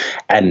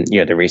 And,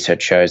 the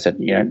research shows that,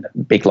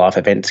 big life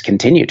events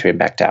continue to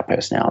impact our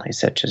personality,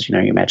 such as, you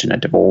imagine a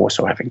divorce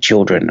or having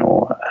children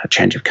or a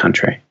change of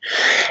country.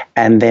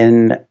 And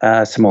then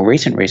some more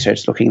recent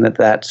research looking at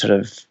that sort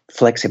of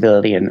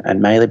flexibility and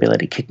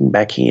malleability kicking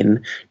back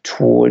in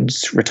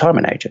towards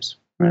retirement ages.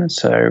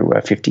 So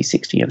 50,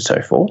 60 and so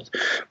forth,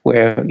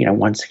 where,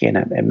 once again,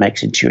 it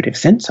makes intuitive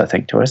sense, I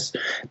think, to us.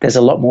 There's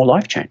a lot more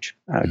life change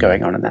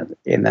going on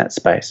in that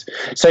space.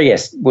 So,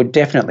 yes, would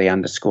definitely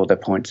underscore the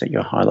points that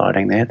you're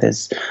highlighting there.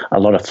 There's a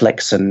lot of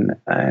flex and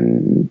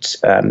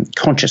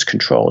conscious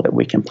control that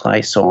we can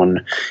place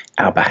on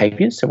our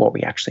behaviours, so what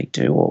we actually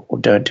do or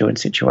don't do in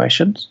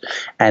situations,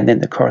 and then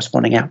the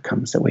corresponding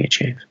outcomes that we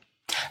achieve.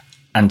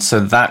 And so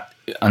that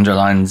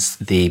underlines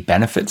the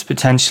benefits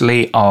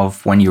potentially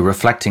of when you're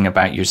reflecting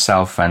about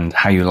yourself and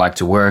how you like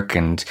to work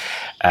and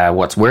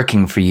what's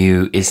working for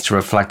you, is to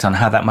reflect on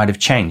how that might have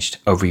changed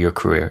over your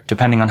career,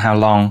 depending on how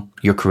long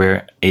your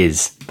career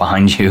is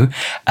behind you,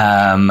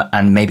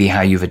 and maybe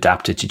how you've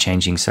adapted to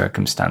changing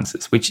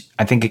circumstances, which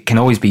I think it can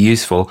always be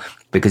useful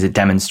because it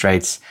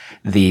demonstrates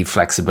the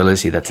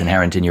flexibility that's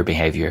inherent in your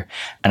behavior.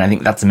 And I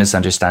think that's a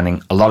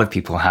misunderstanding a lot of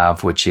people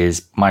have, which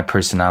is my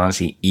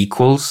personality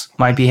equals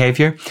my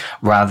behavior,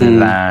 rather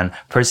than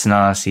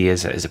personality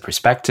is a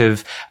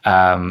perspective,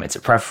 it's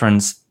a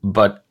preference,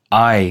 but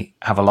I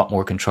have a lot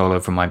more control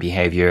over my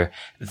behavior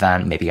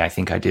than maybe I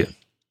think I do.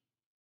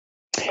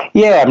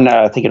 Yeah,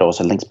 I think it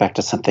also links back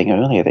to something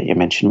earlier that you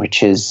mentioned,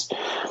 which is,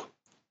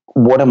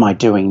 what am I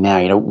doing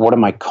now? What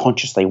am I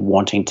consciously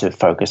wanting to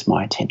focus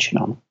my attention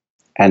on?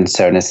 And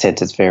so in a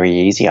sense, it's very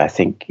easy, I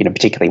think,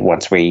 particularly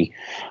once we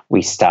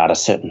start a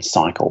certain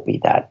cycle, be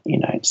that,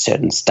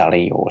 certain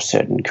study or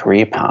certain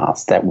career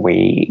paths, that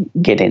we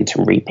get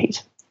into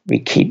repeat. We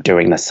keep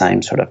doing the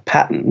same sort of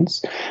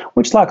patterns,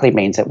 which likely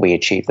means that we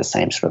achieve the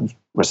same sort of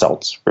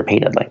results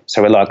repeatedly.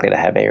 So we're likely to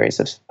have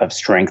areas of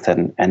strength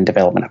and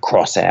development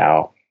across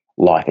our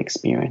life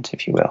experience,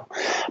 if you will.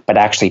 But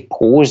actually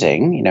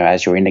pausing,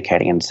 as you're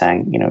indicating, and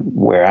saying,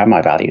 where are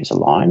my values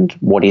aligned?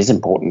 What is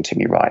important to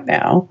me right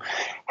now?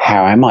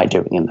 How am I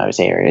doing in those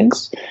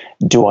areas?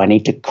 Do I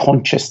need to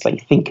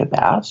consciously think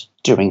about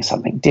doing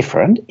something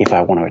different if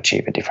I want to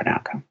achieve a different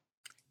outcome?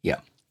 Yeah.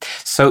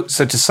 So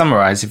to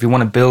summarize, if you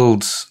want to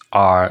build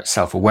our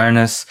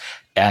self-awareness,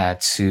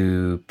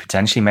 to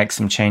potentially make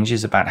some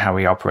changes about how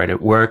we operate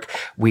at work.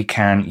 We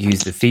can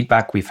use the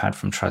feedback we've had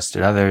from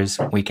trusted others.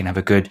 We can have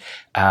a good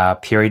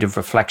period of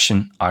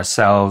reflection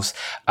ourselves.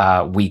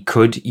 We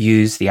could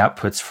use the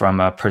outputs from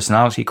a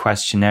personality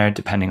questionnaire,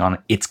 depending on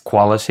its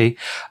quality.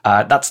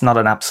 That's not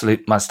an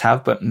absolute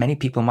must-have, but many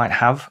people might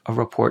have a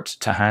report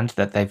to hand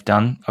that they've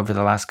done over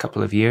the last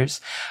couple of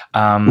years.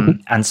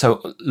 And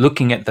so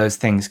looking at those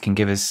things can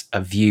give us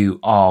a view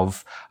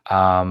of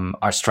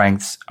our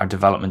strengths, our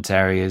development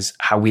areas,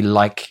 how we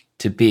like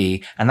to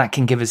be. And that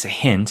can give us a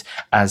hint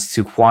as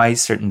to why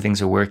certain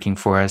things are working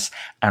for us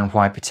and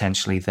why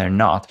potentially they're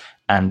not.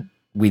 And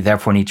we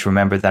therefore need to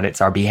remember that it's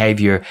our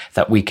behavior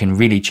that we can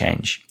really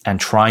change and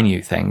try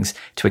new things,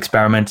 to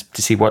experiment,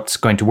 to see what's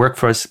going to work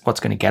for us, what's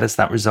going to get us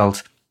that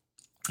result,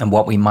 and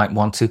what we might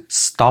want to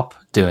stop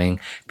doing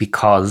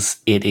because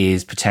it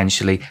is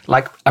potentially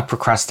like a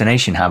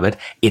procrastination habit.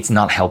 It's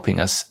not helping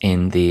us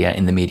in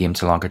the medium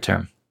to longer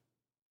term.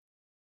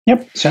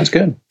 Yep, sounds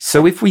good.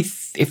 So if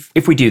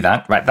we do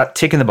that, right, that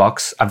tick in the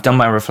box, I've done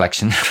my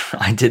reflection.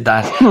 I did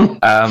that.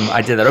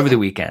 I did that over the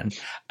weekend.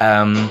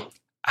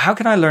 How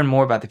can I learn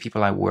more about the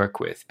people I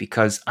work with?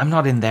 Because I'm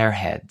not in their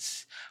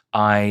heads.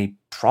 I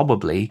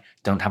probably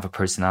don't have a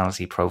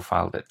personality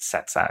profile that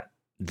sets out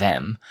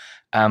them.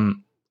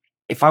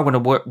 If I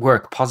want to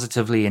work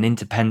positively and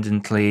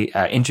independently,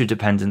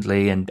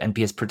 interdependently, and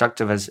be as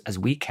productive as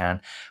we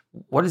can,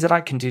 what is it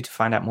I can do to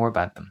find out more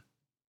about them?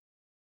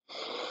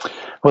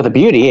 Well, the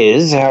beauty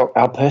is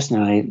our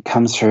personality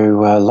comes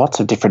through lots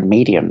of different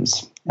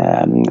mediums.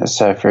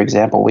 So, for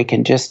example, we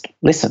can just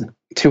listen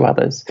to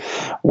others.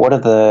 What are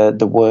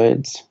the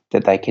words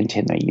that they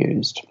continually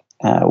used?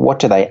 What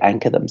do they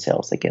anchor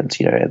themselves against?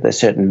 There's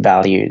certain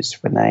values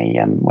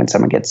when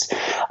someone gets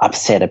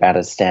upset about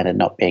a standard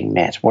not being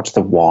met. What's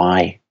the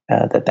why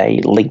that they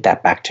link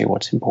that back to?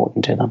 What's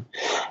important to them?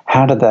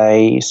 How do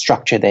they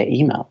structure their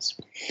emails?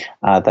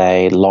 Are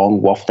they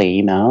long,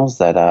 waffly emails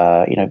that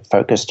are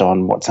focused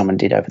on what someone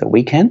did over the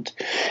weekend?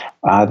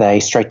 Are they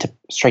straight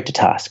to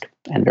task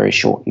and very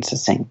short and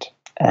succinct?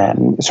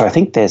 So I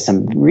think there's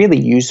some really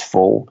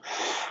useful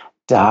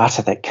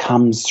data that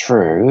comes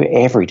through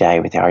every day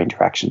with our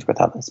interactions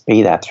with others,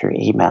 be that through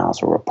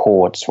emails or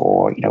reports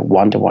or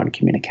one-to-one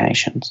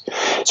communications.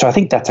 So I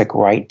think that's a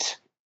great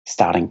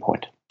starting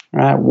point.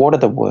 Right? What are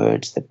the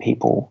words that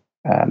people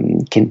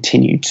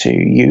continue to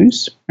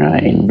use,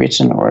 right, in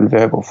written or in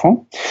verbal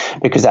form?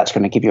 Because that's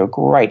going to give you a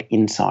great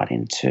insight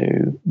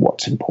into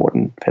what's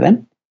important for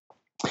them.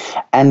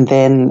 And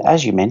then,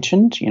 as you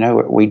mentioned,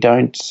 we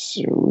don't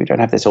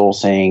have this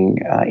all-seeing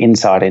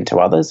insight into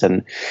others.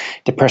 And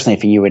personally,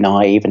 for you and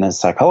I, even as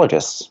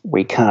psychologists,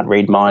 we can't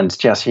read minds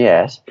just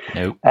yet.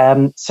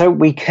 Nope. So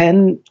we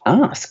can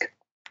ask.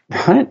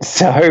 Right.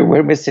 So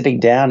when we're sitting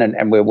down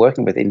and we're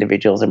working with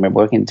individuals and we're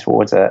working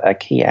towards a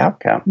key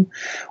outcome,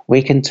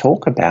 we can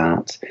talk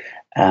about,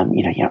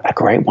 a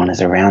great one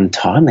is around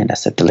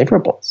timeliness of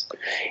deliverables.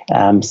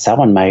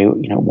 Someone may,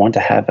 want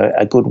to have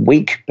a good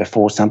week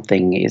before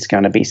something is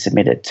going to be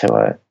submitted to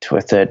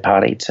a third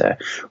party to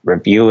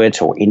review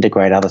it or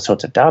integrate other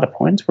sorts of data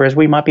points, whereas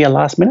we might be a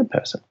last minute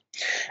person.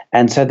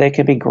 And so there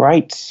can be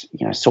great,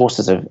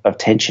 sources of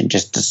tension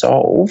just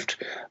dissolved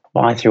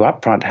by through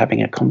upfront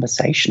having a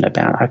conversation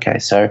about, okay,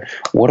 so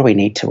what do we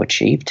need to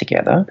achieve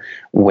together?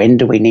 When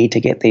do we need to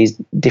get these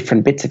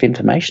different bits of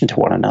information to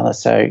one another?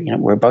 So,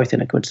 we're both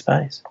in a good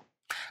space.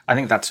 I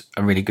think that's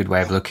a really good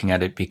way of looking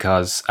at it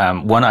because,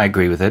 one, I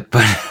agree with it,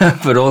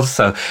 but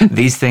also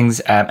these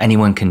things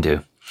anyone can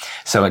do.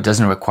 So it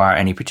doesn't require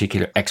any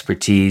particular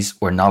expertise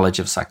or knowledge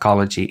of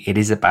psychology. It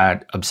is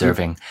about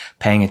observing,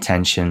 paying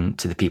attention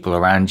to the people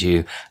around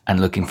you and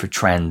looking for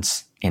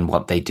trends in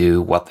what they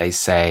do, what they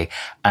say,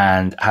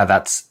 and how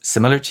that's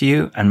similar to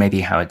you and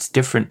maybe how it's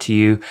different to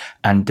you.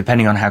 And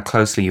depending on how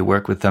closely you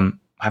work with them,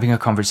 having a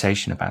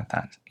conversation about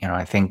that.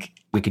 I think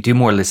we could do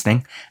more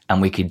listening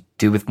and we could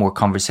do with more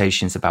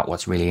conversations about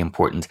what's really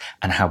important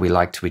and how we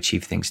like to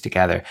achieve things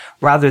together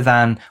rather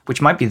than,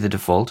 which might be the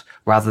default,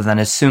 rather than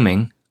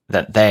assuming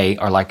that they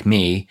are like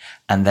me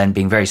and then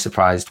being very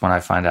surprised when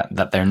I find out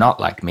that they're not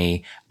like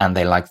me and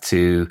they like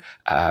to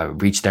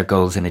reach their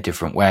goals in a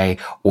different way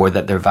or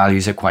that their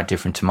values are quite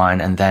different to mine.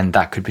 And then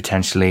that could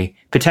potentially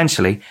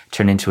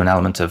turn into an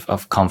element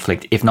of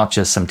conflict, if not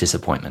just some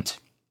disappointment.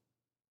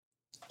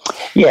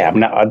 Yeah,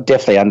 I'd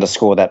definitely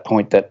underscore that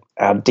point that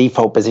our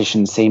default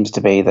position seems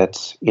to be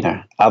that,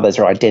 others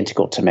are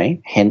identical to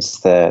me, hence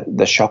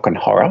the shock and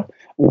horror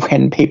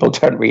when people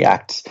don't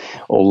react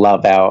or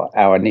love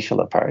our initial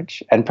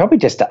approach. And probably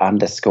just to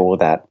underscore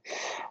that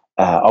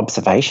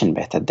observation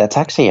method, that's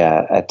actually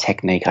a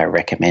technique I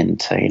recommend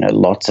to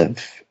lots of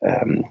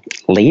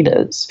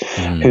leaders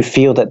who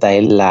feel that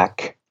they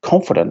lack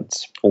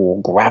confidence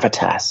or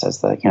gravitas,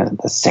 as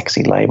the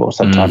sexy label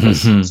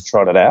sometimes is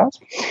trotted out.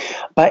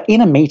 But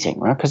in a meeting,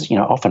 right? Because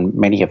often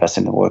many of us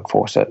in the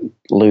workforce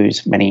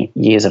lose many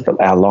years of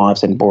our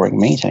lives in boring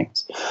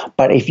meetings.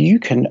 But if you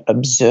can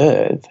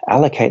observe,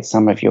 allocate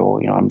some of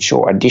your, I'm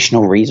sure,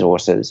 additional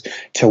resources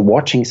to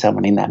watching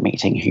someone in that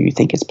meeting who you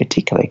think is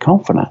particularly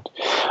confident,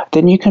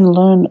 then you can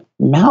learn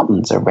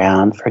mountains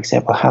around, for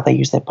example, how they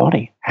use their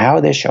body. How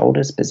are their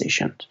shoulders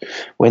positioned?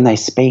 When they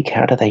speak,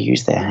 how do they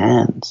use their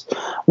hands?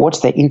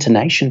 What's their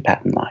intonation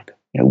pattern like?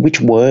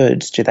 Which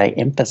words do they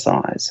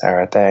emphasize?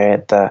 Are they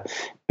at the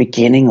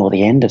beginning or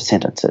the end of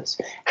sentences?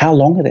 How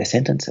long are their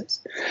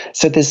sentences?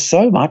 So there's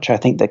so much, I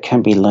think, that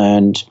can be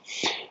learned.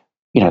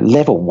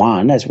 Level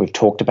 1, as we've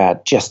talked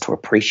about, just to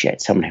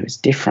appreciate someone who is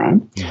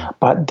different. Yeah.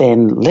 But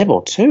then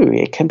level 2,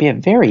 it can be a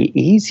very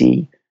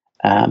easy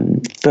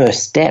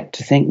first step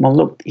to think, well,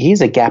 look,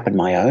 here's a gap in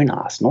my own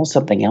arsenal,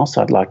 something else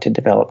I'd like to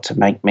develop to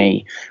make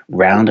me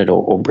rounded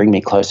or bring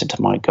me closer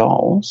to my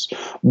goals.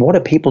 What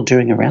are people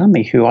doing around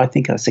me who I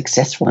think are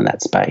successful in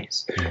that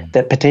space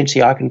that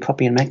potentially I can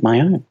copy and make my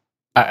own?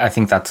 I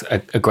think that's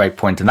a great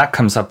point. And that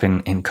comes up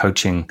in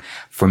coaching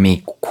for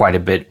me quite a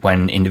bit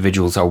when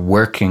individuals are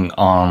working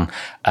on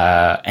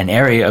an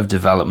area of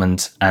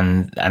development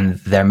and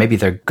maybe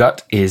their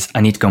gut is, I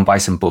need to go and buy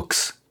some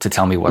books to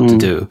tell me what to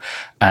do.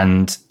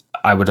 And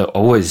I would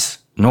always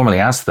normally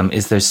ask them,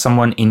 is there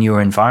someone in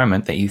your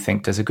environment that you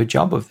think does a good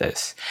job of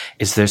this?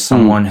 Is there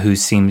someone who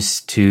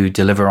seems to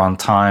deliver on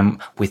time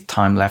with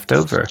time left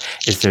over?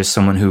 Is there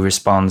someone who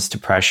responds to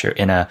pressure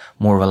in a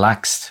more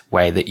relaxed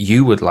way that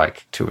you would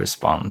like to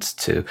respond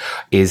to?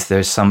 Is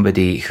there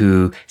somebody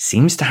who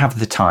seems to have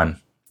the time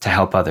to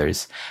help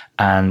others?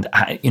 And,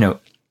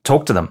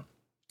 talk to them.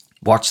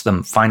 Watch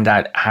them, find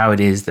out how it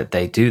is that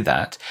they do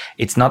that.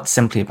 It's not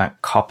simply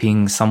about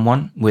copying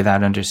someone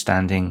without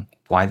understanding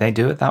why they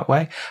do it that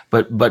way,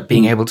 but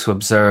being able to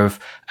observe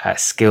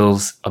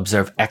skills,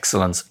 observe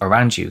excellence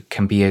around you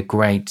can be a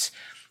great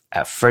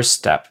first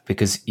step,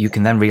 because you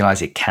can then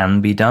realize it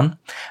can be done.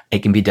 It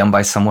can be done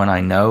by someone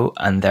I know,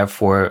 and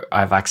therefore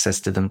I have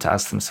access to them to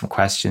ask them some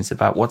questions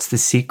about what's the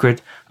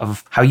secret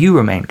of how you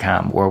remain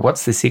calm, or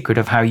what's the secret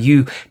of how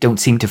you don't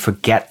seem to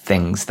forget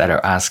things that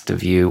are asked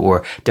of you,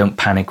 or don't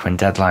panic when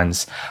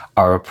deadlines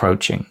are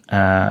approaching.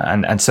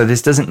 And so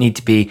this doesn't need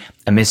to be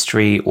a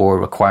mystery or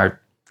require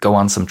go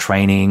on some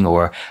training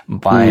or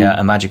buy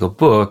a magical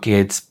book.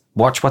 It's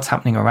watch what's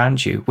happening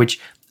around you, which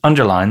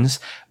underlines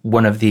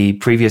one of the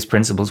previous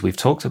principles we've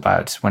talked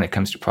about when it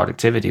comes to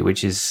productivity,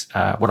 which is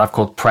what I've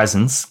called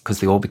presence, because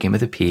they all begin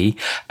with a P,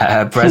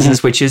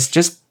 presence, which is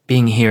just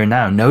being here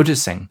now,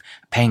 noticing,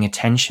 paying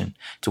attention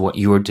to what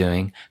you're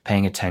doing,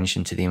 paying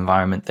attention to the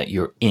environment that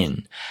you're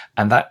in.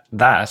 And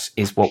that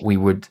is what we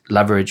would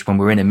leverage when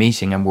we're in a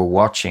meeting and we're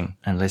watching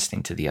and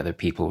listening to the other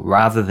people,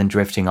 rather than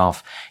drifting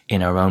off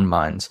in our own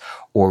minds,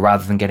 or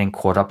rather than getting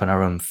caught up in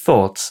our own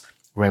thoughts.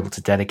 We're able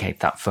to dedicate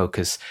that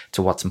focus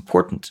to what's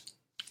important,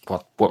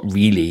 what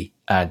really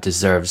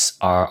deserves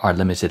our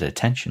limited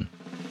attention.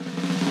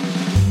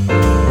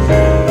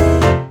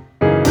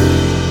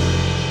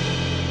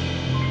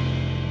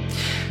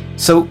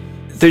 So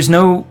there's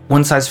no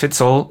one size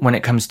fits all when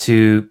it comes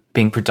to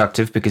being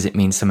productive, because it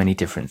means so many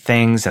different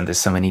things and there's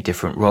so many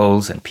different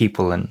roles and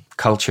people and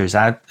cultures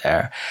out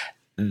there.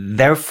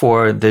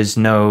 Therefore, there's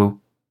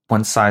no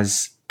one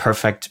size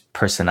perfect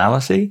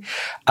personality.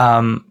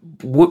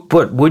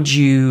 But would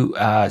you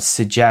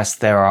suggest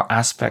there are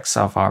aspects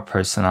of our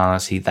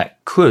personality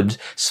that could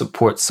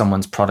support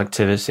someone's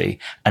productivity?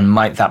 And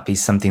might that be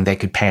something they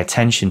could pay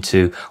attention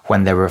to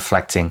when they're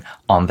reflecting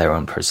on their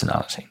own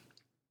personality?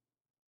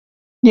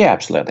 Yeah,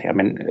 absolutely. I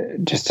mean,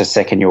 just to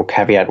second your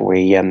caveat,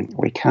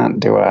 we can't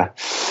do a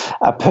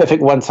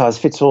perfect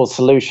one-size-fits-all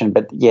solution,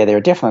 but yeah, there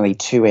are definitely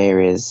two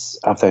areas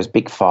of those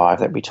big five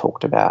that we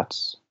talked about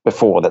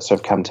before that sort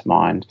of come to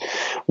mind.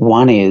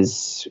 One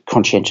is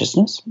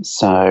conscientiousness.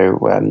 So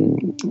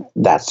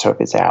that sort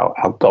of is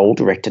our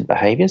goal-directed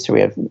behaviour. So we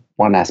have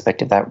one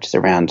aspect of that, which is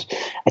around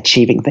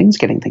achieving things,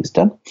 getting things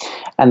done.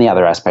 And the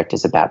other aspect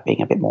is about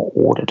being a bit more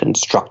ordered and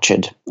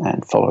structured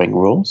and following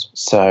rules.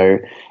 So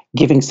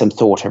giving some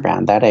thought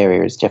around that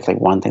area is definitely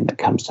one thing that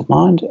comes to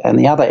mind. And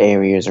the other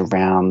area is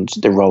around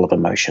the role of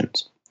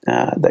emotions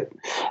that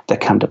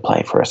come to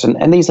play for us.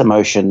 And these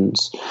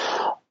emotions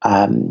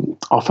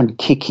often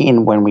kick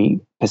in when we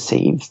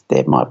perceive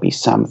there might be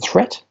some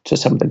threat to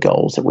some of the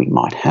goals that we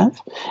might have,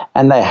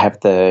 and they have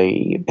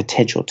the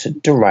potential to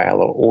derail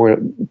or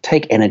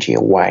take energy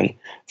away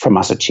from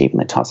us achieving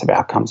the types of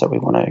outcomes that we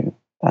want to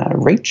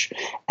reach,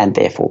 and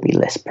therefore be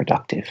less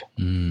productive.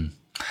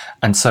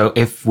 And so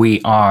if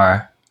we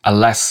are a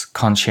less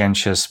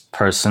conscientious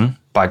person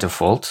by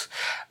default,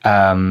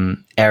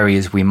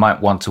 areas we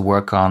might want to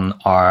work on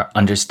are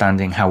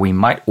understanding how we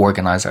might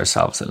organize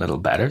ourselves a little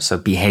better. So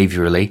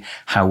behaviorally,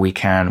 how we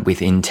can,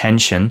 with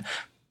intention,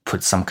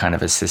 put some kind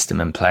of a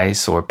system in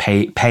place or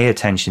pay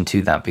attention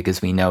to that,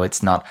 because we know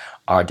it's not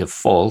our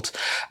default.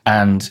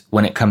 And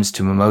when it comes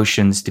to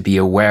emotions, to be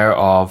aware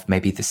of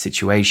maybe the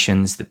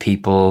situations, the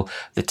people,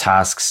 the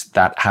tasks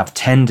that have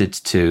tended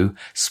to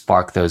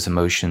spark those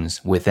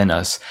emotions within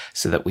us,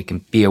 so that we can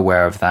be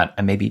aware of that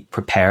and maybe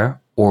prepare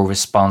or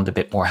respond a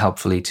bit more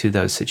helpfully to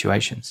those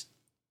situations.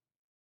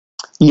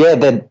 Yeah,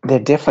 they're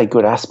definitely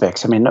good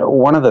aspects. I mean,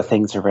 one of the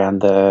things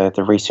around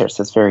the research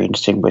that's very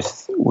interesting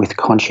with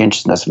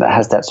conscientiousness, and it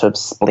has that sort of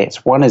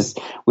splits. One is,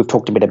 we've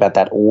talked a bit about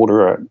that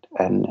order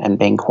and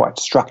being quite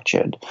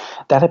structured.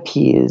 That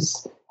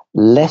appears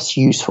less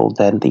useful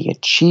than the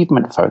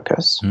achievement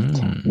focus,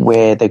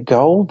 where the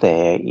goal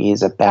there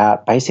is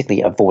about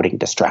basically avoiding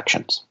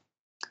distractions.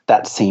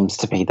 That seems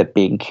to be the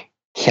big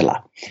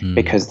killer,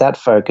 because that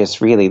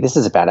focus really, this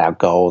is about our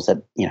goals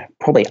that,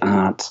 probably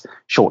aren't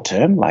short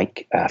term,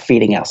 like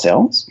feeding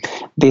ourselves.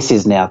 This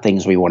is now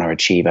things we want to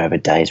achieve over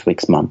days,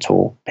 weeks, months,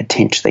 or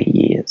potentially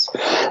years.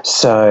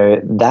 So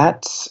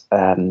that's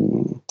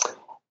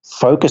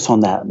focus on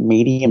that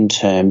medium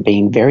term,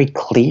 being very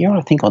clear,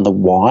 I think, on the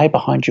why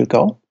behind your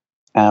goal.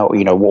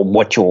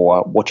 What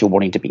you're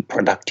wanting to be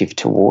productive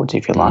towards,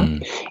 if you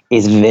like,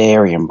 is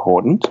very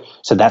important.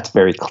 So that's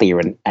very clear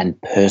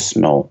and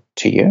personal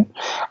to you.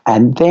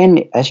 And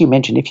then, as you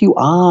mentioned, if you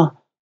are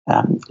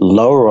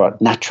lower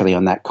naturally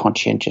on that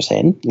conscientious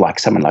end, like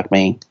someone like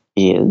me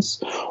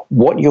is,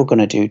 what you're going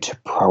to do to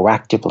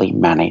proactively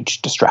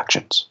manage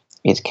distractions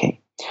is key.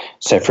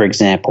 So, for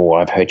example,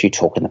 I've heard you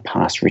talk in the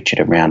past,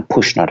 Richard, around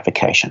push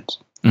notifications,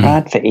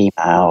 right, for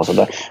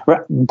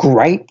emails.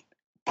 Great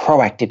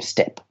proactive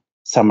step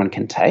someone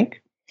can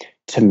take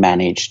to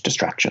manage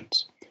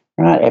distractions,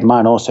 right? It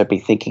might also be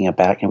thinking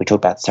about, we talk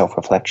about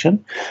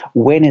self-reflection.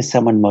 When is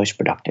someone most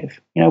productive?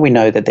 We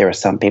know that there are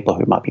some people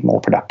who might be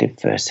more productive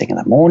first thing in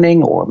the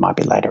morning, or it might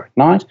be later at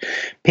night.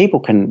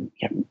 People can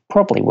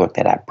probably work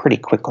that out pretty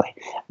quickly.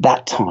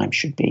 That time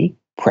should be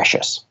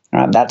precious,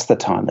 right? That's the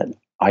time that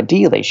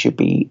ideally should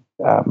be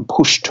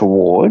pushed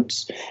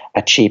towards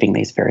achieving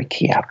these very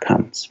key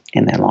outcomes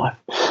in their life.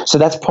 So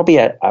that's probably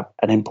an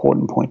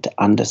important point to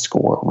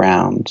underscore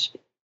around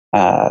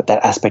that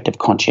aspect of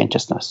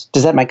conscientiousness.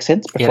 Does that make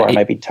sense before I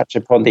maybe touch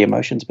upon the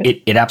emotions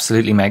bit? It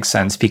absolutely makes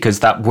sense, because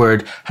that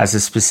word has a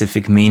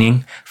specific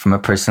meaning from a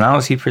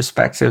personality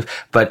perspective,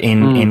 but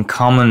in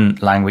common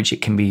language,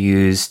 it can be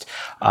used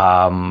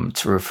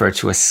to refer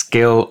to a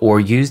skill, or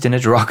used in a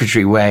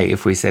derogatory way.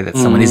 If we say that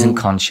someone isn't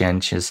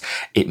conscientious,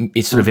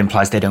 it sort of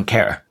implies they don't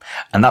care.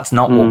 And that's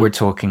not what we're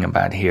talking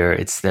about here.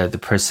 It's the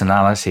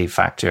personality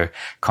factor,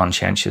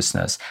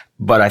 conscientiousness.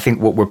 But I think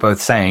what we're both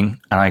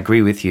saying, and I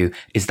agree with you,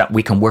 is that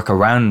we can work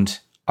around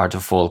our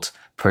default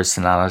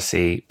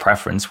personality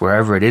preference,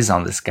 wherever it is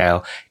on the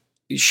scale,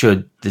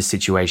 should the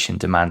situation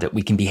demand it.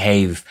 We can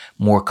behave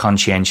more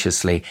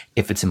conscientiously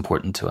if it's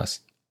important to us.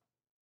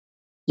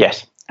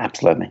 Yes,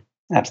 absolutely.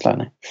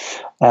 Absolutely.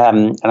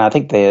 And I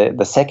think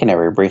the second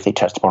area we briefly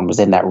touched upon was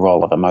in that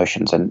role of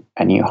emotions,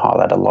 and you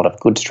highlight a lot of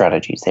good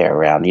strategies there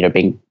around,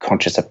 being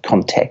conscious of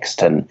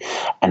context and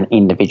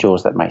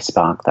individuals that may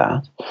spark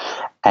that.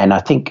 And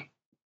I think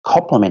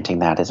complementing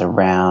that is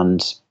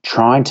around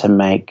trying to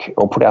make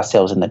or put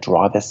ourselves in the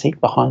driver's seat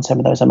behind some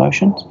of those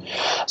emotions.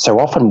 So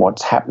often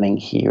what's happening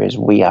here is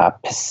we are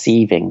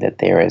perceiving that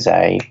there is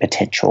a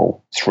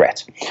potential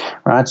threat,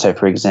 right? So,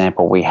 for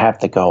example, we have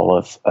the goal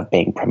of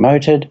being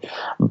promoted,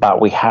 but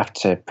we have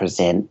to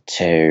present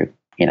to,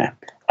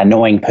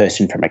 annoying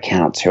person from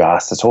accounts who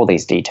asks us all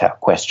these detailed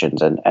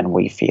questions, and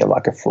we feel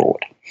like a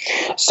fraud.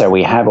 So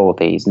we have all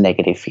these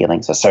negative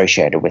feelings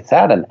associated with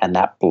that, and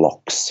that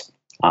blocks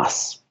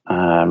us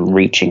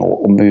reaching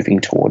or moving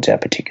towards our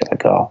particular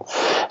goal.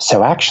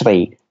 So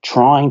actually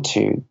trying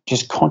to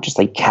just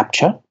consciously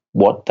capture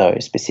what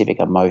those specific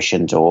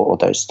emotions or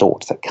those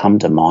thoughts that come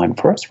to mind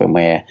for us when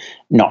we're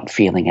not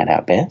feeling at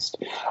our best.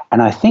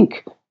 And I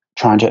think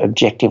trying to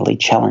objectively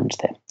challenge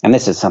them. And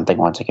this is something,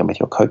 once again, with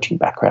your coaching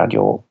background,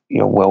 you're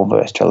well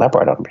versed to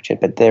elaborate on, Richard.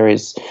 But there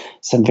is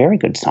some very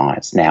good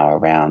science now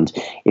around,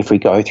 if we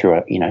go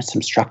through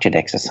some structured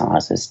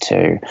exercises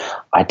to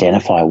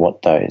identify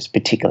what those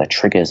particular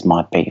triggers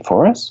might be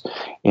for us,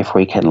 if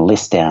we can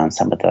list down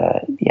some of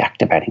the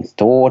activating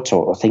thoughts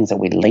or things that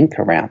we link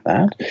around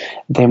that,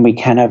 then we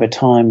can over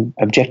time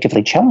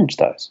objectively challenge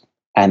those,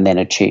 and then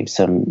achieve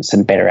some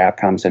better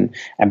outcomes and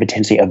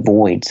potentially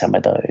avoid some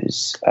of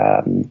those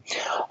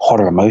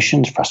hotter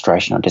emotions,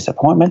 frustration or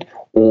disappointment,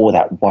 or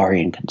that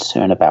worry and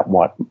concern about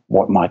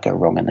what might go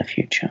wrong in the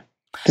future.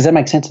 Does that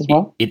make sense as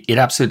well? It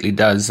absolutely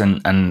does.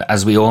 And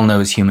as we all know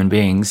as human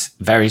beings,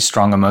 very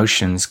strong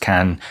emotions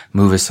can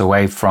move us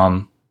away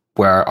from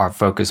where our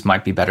focus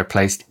might be better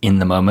placed in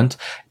the moment.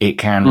 It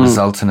can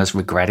result in us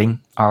regretting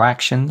our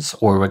actions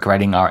or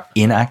regretting our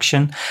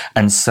inaction.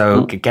 And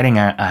so getting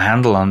a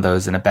handle on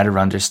those and a better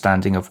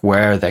understanding of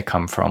where they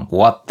come from,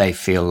 what they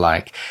feel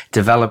like,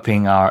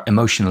 developing our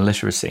emotional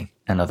literacy,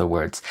 in other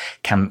words,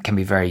 can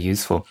be very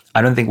useful.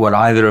 I don't think what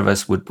either of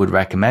us would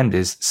recommend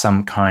is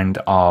some kind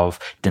of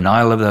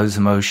denial of those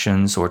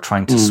emotions or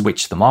trying to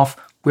switch them off.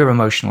 We're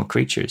emotional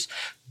creatures.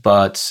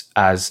 But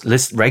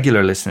as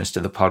regular listeners to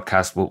the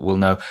podcast will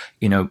know,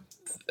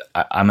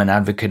 I'm an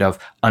advocate of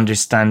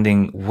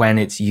understanding when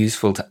it's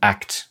useful to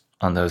act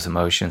on those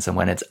emotions and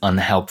when it's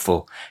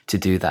unhelpful to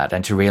do that,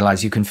 and to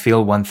realize you can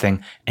feel one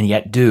thing and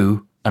yet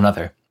do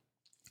another.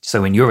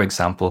 So in your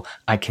example,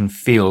 I can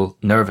feel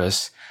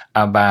nervous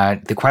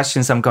about the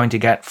questions I'm going to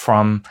get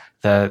from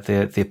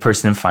the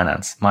person in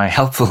finance, my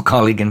helpful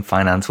colleague in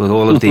finance, with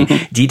all of the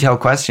detailed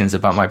questions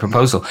about my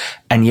proposal.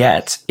 And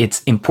yet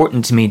it's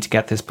important to me to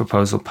get this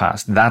proposal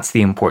passed. That's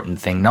the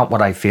important thing, not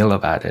what I feel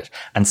about it.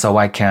 And so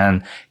I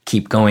can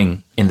keep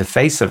going in the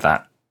face of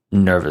that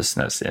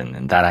nervousness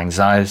and that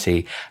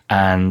anxiety,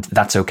 and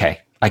that's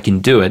okay. I can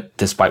do it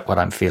despite what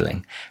I'm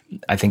feeling.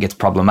 I think it's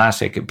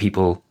problematic if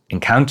people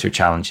encounter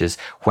challenges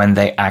when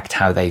they act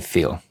how they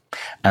feel.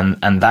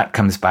 And that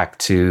comes back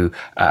to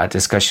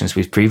discussions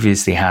we've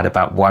previously had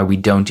about why we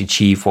don't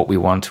achieve what we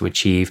want to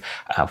achieve,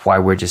 why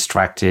we're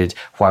distracted,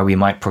 why we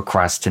might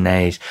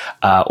procrastinate.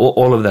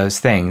 All of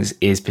those things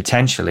is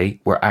potentially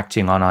we're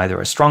acting on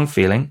either a strong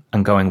feeling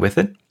and going with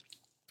it,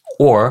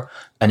 or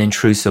an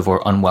intrusive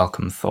or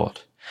unwelcome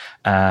thought.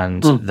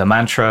 And the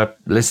mantra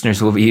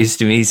listeners will be used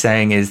to me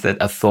saying is that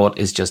a thought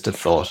is just a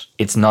thought.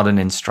 It's not an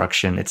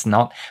instruction. It's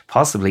not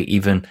possibly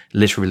even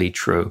literally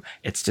true.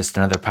 It's just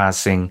another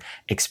passing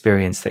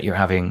experience that you're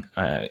having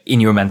in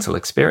your mental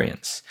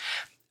experience.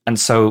 And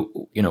so,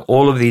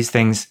 all of these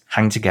things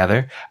hang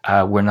together.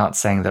 We're not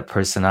saying that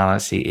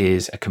personality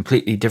is a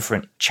completely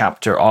different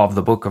chapter of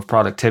the book of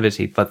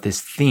productivity, but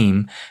this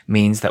theme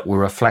means that we're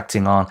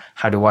reflecting on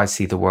how do I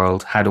see the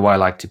world? How do I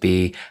like to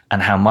be?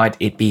 And how might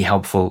it be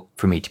helpful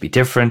for me to be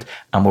different?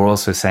 And we're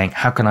also saying,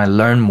 how can I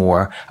learn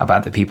more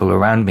about the people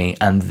around me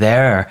and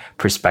their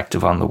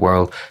perspective on the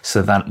world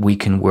so that we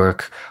can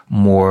work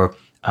more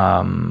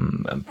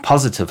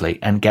positively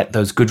and get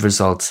those good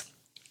results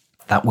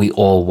that we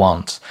all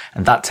want.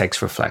 And that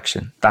takes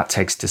reflection, that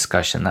takes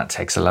discussion, that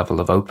takes a level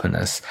of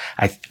openness.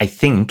 I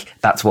think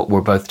that's what we're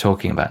both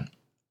talking about.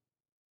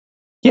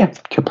 Yeah,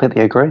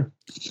 completely agree.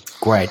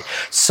 Great.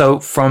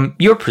 So from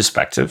your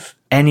perspective,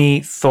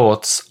 any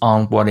thoughts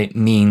on what it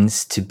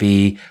means to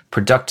be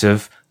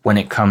productive when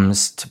it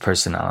comes to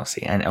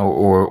personality and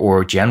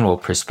or general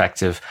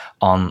perspective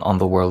on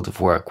the world of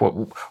work?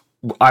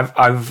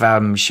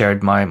 I've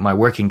shared my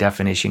working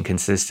definition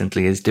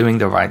consistently as doing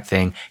the right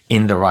thing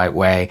in the right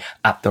way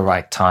at the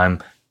right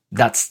time.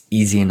 That's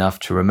easy enough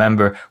to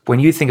remember.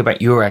 When you think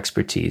about your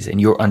expertise and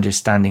your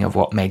understanding of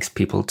what makes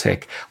people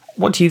tick,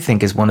 what do you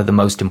think is one of the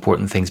most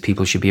important things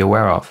people should be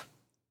aware of?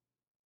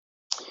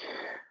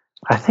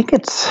 I think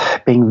it's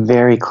being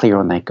very clear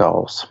on their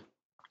goals.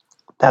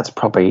 That's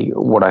probably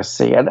what I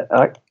see. And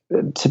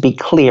to be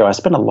clear, I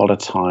spend a lot of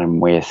time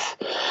with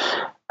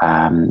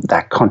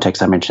that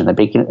context I mentioned at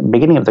the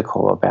beginning of the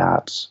call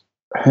about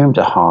whom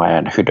to hire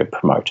and who to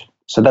promote.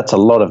 So that's a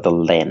lot of the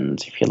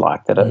lens, if you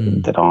like, that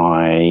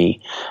I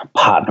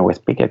partner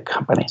with bigger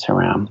companies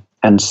around.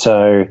 And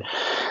so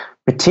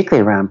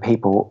particularly around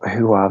people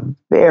who are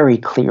very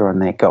clear on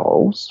their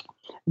goals,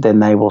 then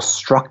they will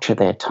structure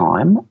their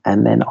time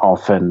and then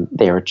often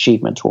their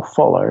achievements will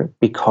follow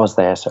because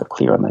they are so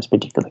clear on those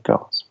particular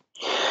goals.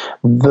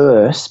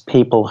 Versus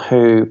people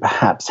who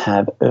perhaps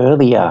have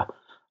earlier,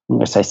 I'm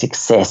going to say,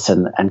 success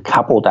and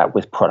couple that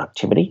with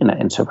productivity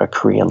in sort of a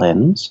career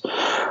lens,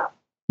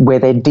 where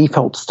their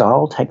default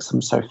style takes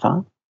them so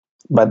far.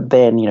 But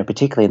then,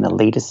 particularly in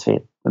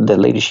the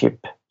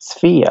leadership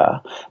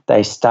sphere,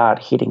 they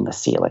start hitting the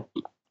ceiling,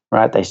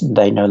 right?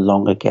 They no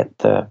longer get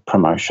the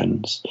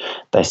promotions.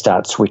 They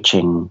start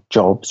switching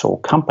jobs or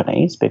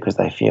companies because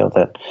they feel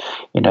that,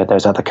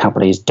 those other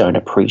companies don't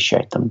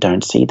appreciate them,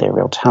 don't see their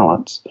real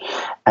talents.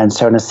 And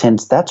so in a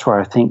sense, that's where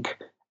I think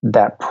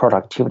that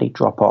productivity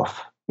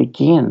drop-off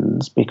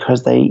begins,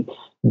 because they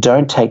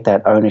don't take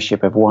that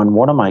ownership of, one,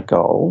 what are my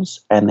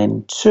goals? And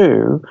then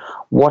two,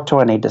 what do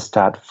I need to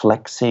start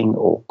flexing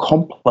or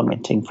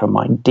complementing from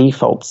my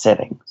default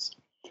settings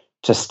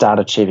to start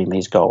achieving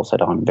these goals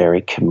that I'm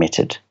very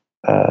committed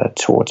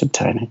towards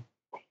obtaining?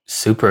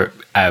 Super.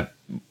 I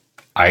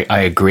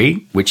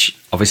agree, which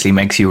obviously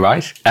makes you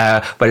right.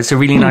 But it's a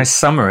really nice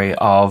summary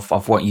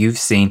of what you've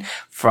seen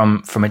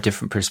from a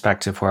different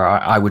perspective where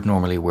I would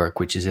normally work,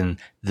 which is in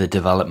the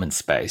development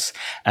space.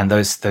 And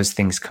those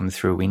things come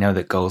through. We know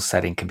that goal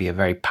setting can be a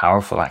very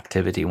powerful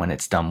activity when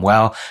it's done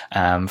well,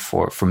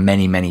 for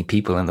many, many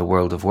people in the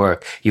world of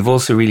work. You've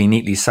also really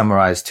neatly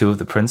summarized two of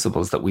the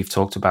principles that we've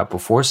talked about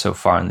before so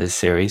far in this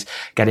series: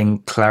 getting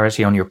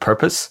clarity on your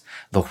purpose,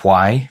 the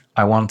why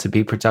I want to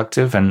be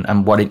productive,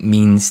 and what it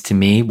means to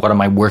me. What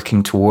am I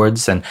working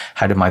towards, and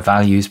how do my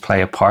values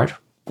play a part?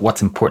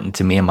 What's important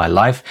to me in my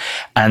life,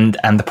 and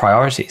the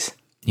priorities.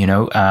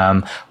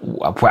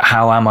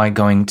 How am I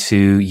going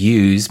to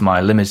use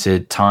my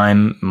limited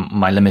time,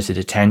 my limited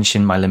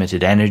attention, my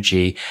limited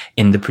energy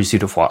in the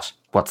pursuit of what?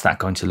 What's that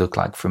going to look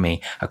like for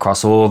me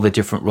across all the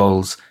different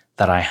roles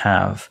that I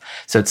have?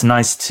 So it's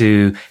nice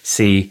to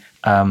see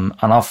an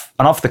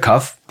off the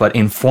cuff but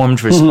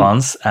informed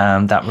response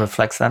that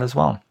reflects that as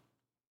well.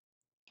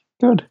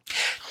 Good.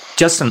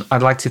 Justin,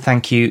 I'd like to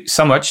thank you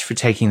so much for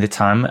taking the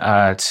time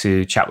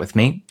to chat with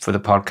me for the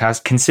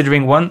podcast.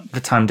 Considering, one, the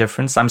time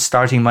difference, I'm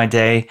starting my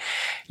day,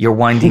 you're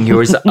winding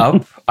yours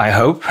up, I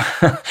hope.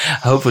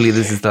 Hopefully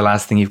this is the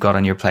last thing you've got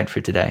on your plate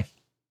for today.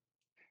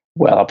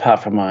 Well,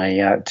 apart from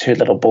my two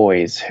little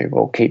boys who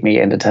will keep me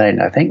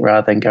entertained, I think,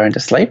 rather than going to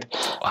sleep.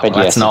 Well, but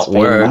that's not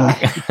work.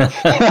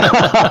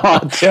 I'll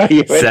tell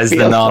you, says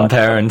the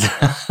non-parent.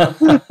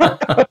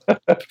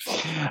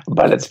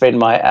 But it's been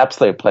my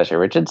absolute pleasure,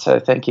 Richard. So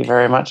thank you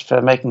very much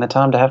for making the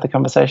time to have the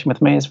conversation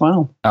with me as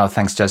well. Oh,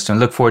 thanks, Justin.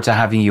 Look forward to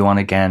having you on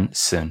again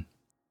soon.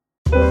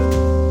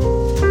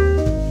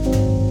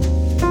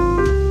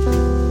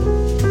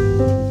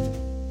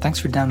 thanks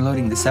for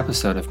downloading this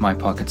episode of My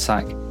Pocket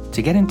Psych.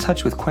 To get in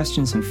touch with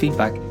questions and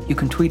feedback, you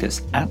can tweet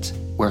us at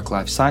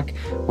WorkLifePsych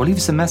or leave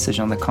us a message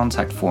on the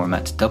contact form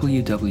at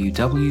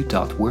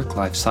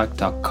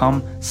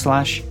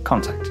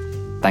www.worklifepsych.com/contact.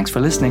 Thanks for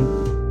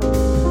listening.